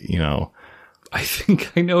 like, you know. I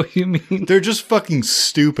think I know what you mean. They're just fucking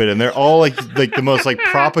stupid, and they're all like the most like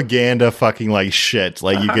propaganda fucking like shit.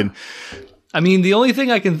 Like you can. I mean, the only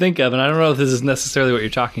thing I can think of, and I don't know if this is necessarily what you're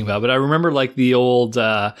talking about, but I remember like the old,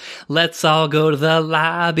 let's all go to the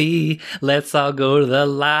lobby, let's all go to the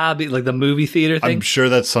lobby, like the movie theater thing. I'm sure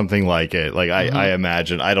that's something like it. Like I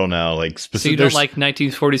imagine, I don't know, like specific. So you don't like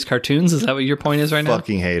 1940s cartoons? Is that what your point is right now?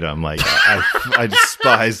 Fucking hate them. Like I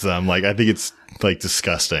despise them. Like I think it's like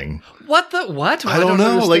disgusting. What? I don't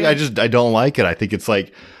know. Like I don't like it. I think it's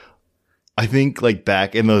like, I think like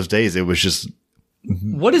back in those days, it was just.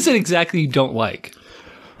 What is it exactly you don't like?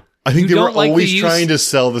 I think they were always trying to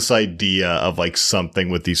sell this idea of like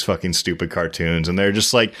something with these fucking stupid cartoons, and they're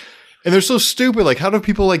just like, and they're so stupid. Like, how do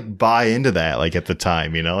people like buy into that? Like at the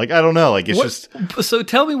time, you know, like I don't know. Like it's just. So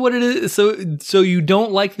tell me what it is. So you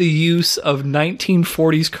don't like the use of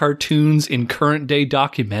 1940s cartoons in current day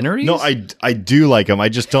documentaries? No, I do like them. I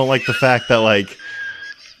just don't like the fact that like.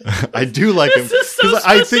 I do like them because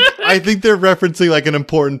I think they're referencing like an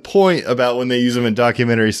important point about when they use them in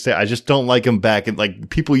documentaries. I just don't like them back, and like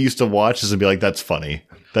people used to watch this and be like, "That's funny.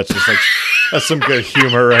 That's just like that's some good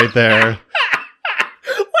humor right there."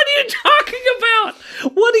 What are you talking about?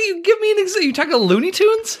 What do you give me an example? You talking Looney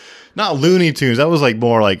Tunes? Not Looney Tunes. That was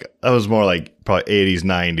more like probably 80s,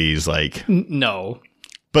 90s. Like no.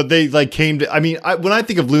 But they like came to. I mean, when I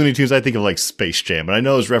think of Looney Tunes, I think of like Space Jam, and I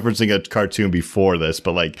know it's referencing a cartoon before this,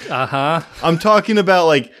 but like, I'm talking about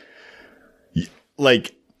like I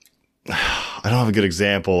don't have a good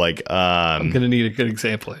example. Like, I'm gonna need a good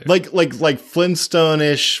example here. Like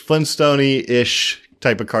Flintstone-ish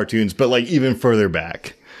type of cartoons, but like even further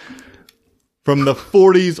back from the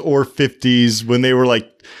 40s or 50s when they were like.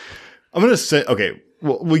 I'm gonna say okay.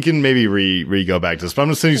 Well, we can maybe go back to this, but I'm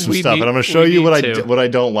going to send you some stuff, and I'm going to show you what I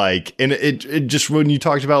don't like. And it just when you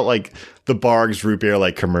talked about like the Bargs root beer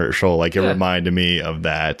like commercial, like it reminded me of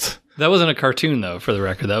that. That wasn't a cartoon though, for the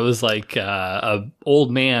record. That was like a old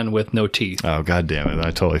man with no teeth. Oh god damn it! I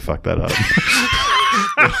totally fucked that up.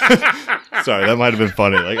 Sorry, that might have been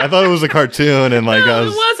funny. Like I thought it was a cartoon, and like no,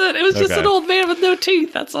 it wasn't. It was just an old man with no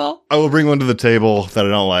teeth. That's all. I will bring one to the table that I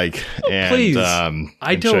don't like. And, please,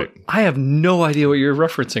 I have no idea what you're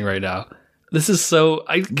referencing right now. This is so.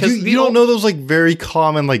 Because you don't know those like very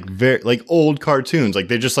common very old cartoons. Like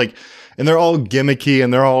they're just like. And they're all gimmicky,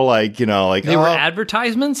 and they're all like, you know, like they were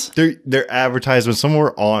advertisements. They're advertisements. Some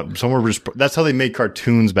were just. That's how they made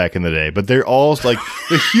cartoons back in the day. But they're all like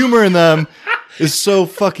the humor in them is so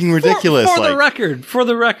fucking ridiculous. For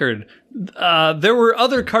the record, there were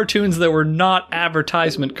other cartoons that were not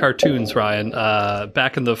advertisement cartoons, Ryan,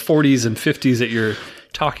 back in the 40s and 50s that you're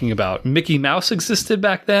talking about. Mickey Mouse existed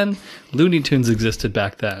back then. Looney Tunes existed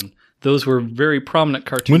back then. Those were very prominent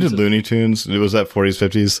cartoons. When did Looney Tunes? Was that 40s,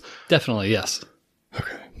 50s? Definitely, yes.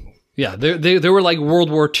 Okay. Yeah, they were like World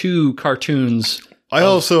War II cartoons. I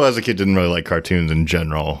also, as a kid, didn't really like cartoons in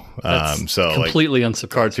general. So completely unsurprising.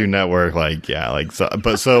 Cartoon Network, but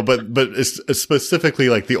it's specifically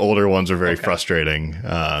like the older ones are very frustrating.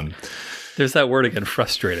 There's that word again,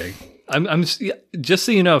 frustrating. I'm just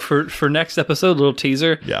so you know, for next episode, little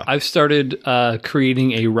teaser. Yeah. I've started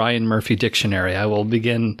creating a Ryan Murphy dictionary. I will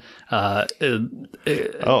begin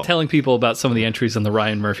telling people about some of the entries in the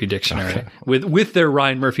Ryan Murphy dictionary with their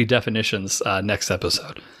Ryan Murphy definitions next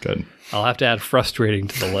episode. Good. I'll have to add frustrating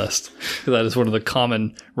to the list because that is one of the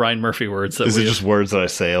common Ryan Murphy words. Is it just words that I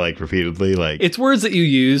say like repeatedly? Like it's words that you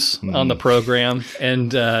use on the program,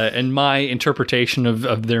 and my interpretation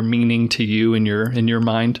of their meaning to you in your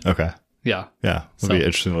mind. Okay. Yeah. Yeah. It'll be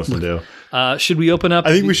interesting to listen to. Should we open up?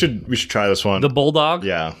 I think we should try this one. The Bulldog?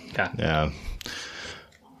 Yeah. Okay. Yeah.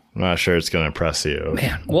 I'm not sure it's going to impress you.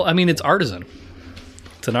 Man. Well, I mean, it's artisan.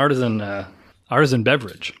 It's an artisan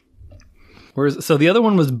beverage. So the other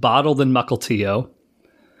one was bottled in Mukilteo.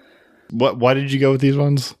 Why did you go with these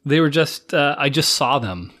ones? They were just, I just saw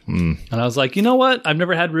them. And I was like, you know what? I've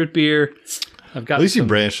never had root beer. I've got At least you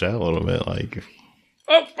branched out a little bit. Like,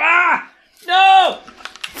 oh, no!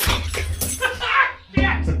 Fuck.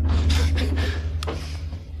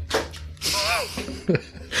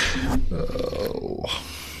 Oh.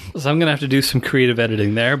 So I'm going to have to do some creative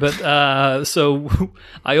editing there. But so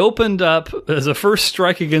I opened up as a first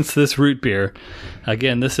strike against this root beer.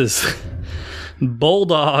 Again, this is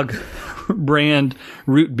Bulldog brand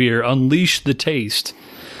root beer. Unleash the taste.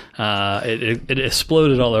 It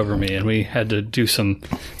exploded all over me, and we had to do some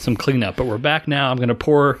cleanup. But we're back now. I'm going to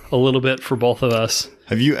pour a little bit for both of us.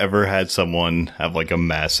 Have you ever had someone have like a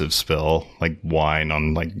massive spill, like wine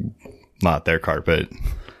on like not their carpet?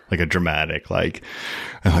 Like a dramatic, like,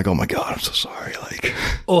 and like, oh my God, I'm so sorry. Like,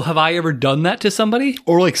 oh, have I ever done that to somebody?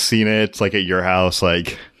 Or like seen it, like at your house,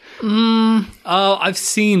 like. Oh, I've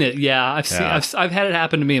seen it. Yeah, I've had it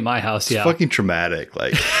happen to me at my house. It's fucking traumatic.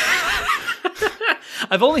 Like,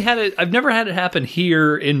 I've never had it happen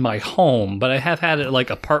here in my home, but I have had it at like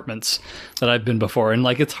apartments that I've been before, and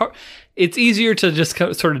like it's hard. It's easier to just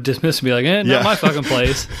sort of dismiss and be like, not my fucking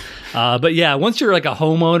place. But yeah, once you're like a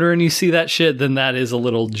homeowner and you see that shit, then that is a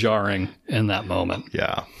little jarring in that moment.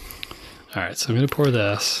 Yeah. All right, so I'm going to pour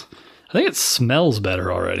this. I think it smells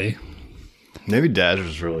better already. Maybe Dad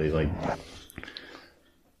was really like,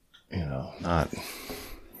 not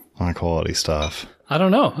high quality stuff. I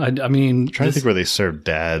don't know. I mean, I'm trying to think where they serve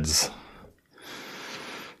Dads.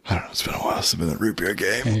 I don't know. It's been a while since I've been in the root beer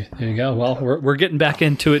game. There you go. Well, we're getting back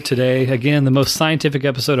into it today. Again, the most scientific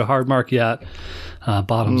episode of Hard Mark yet.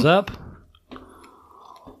 Bottoms up.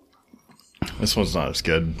 This one's not as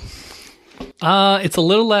good. It's a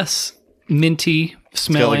little less minty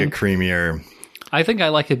smelling. It's got like a creamier. I think I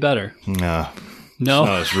like it better. No. No? It's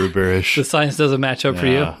not as root beerish. The science doesn't match up for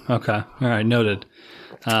you? Okay. All right. Noted.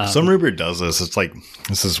 Some root beer does this. It's like,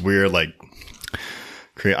 this is weird, like,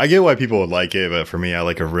 I get why people would like it, but for me, I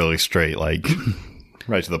like a really straight, like,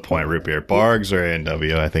 right to the point root beer. Bargs or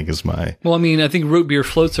A&W, I think, is my... Well, I mean, I think root beer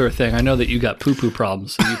floats are a thing. I know that you got poo-poo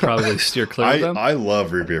problems, so you probably steer clear of them. I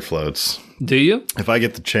love root beer floats. Do you? If I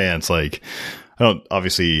get the chance, like, I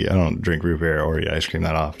don't drink root beer or eat ice cream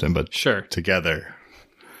that often, but sure, together.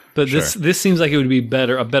 But this seems like it would be a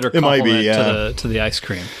better complement to the ice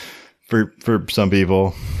cream. For some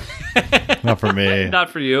people. Not for me. Not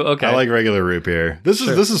for you. Okay. I like regular root beer. This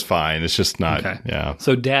is fine. It's just not. Okay. Yeah.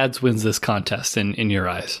 So Dad's wins this contest in your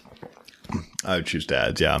eyes. I would choose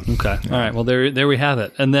Dad's. Yeah. Okay. All right. Well, there we have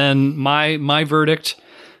it. And then my verdict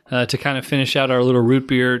to kind of finish out our little root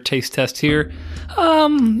beer taste test here.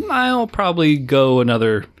 I'll probably go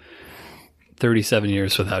another 37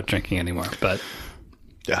 years without drinking anymore. But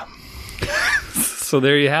yeah. So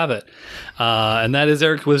there you have it. And that is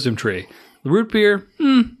Eric's Wisdom Tree. The root beer,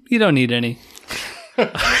 you don't need any.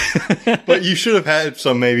 But you should have had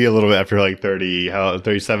some maybe a little bit after like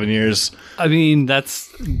 37 years. I mean,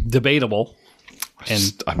 that's debatable.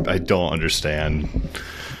 I don't understand.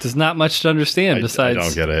 There's not much to understand besides... I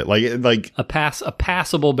don't get it. Like a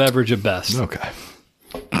passable beverage at best. Okay.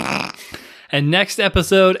 And next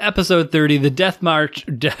episode 30, the Death March.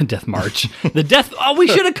 The Death... Oh, we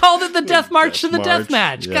should have called it the Death March to the Death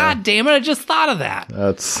Match. Yeah. God damn it, I just thought of that.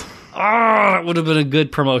 that would have been a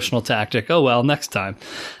good promotional tactic. Oh well, next time.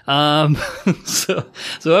 So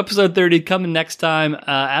episode 30 coming next time.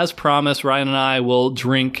 As promised, Ryan and I will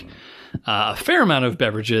drink a fair amount of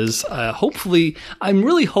beverages. Hopefully, I'm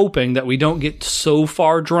really hoping that we don't get so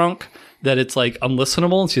far drunk that it's like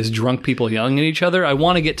unlistenable. It's just drunk people yelling at each other. I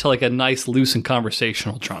want to get to like a nice, loose and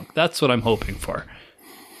conversational drunk. That's what I'm hoping for.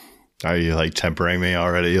 Are you like tempering me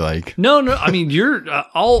already? Like no. I mean,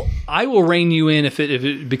 I will rein you in if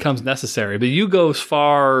it becomes necessary, but you go as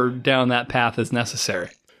far down that path as necessary.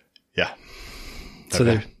 Yeah. So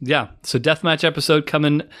okay. So deathmatch episode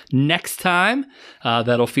coming next time.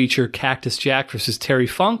 That'll feature Cactus Jack versus Terry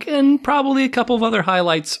Funk and probably a couple of other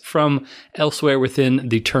highlights from elsewhere within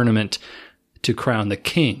the tournament to crown the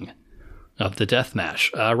king of the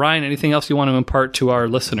deathmatch. Ryan, anything else you want to impart to our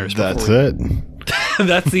listeners? That's it.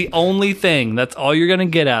 That's the only thing. That's all you're going to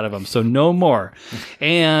get out of them. So no more.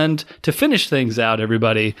 And to finish things out,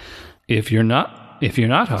 everybody, if you're not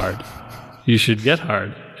hard, you should get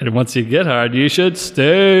hard. And once you get hard, you should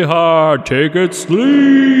stay hard. Take it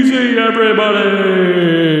sleazy,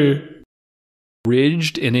 everybody.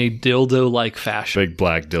 Ridged in a dildo-like fashion. Big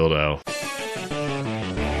black dildo.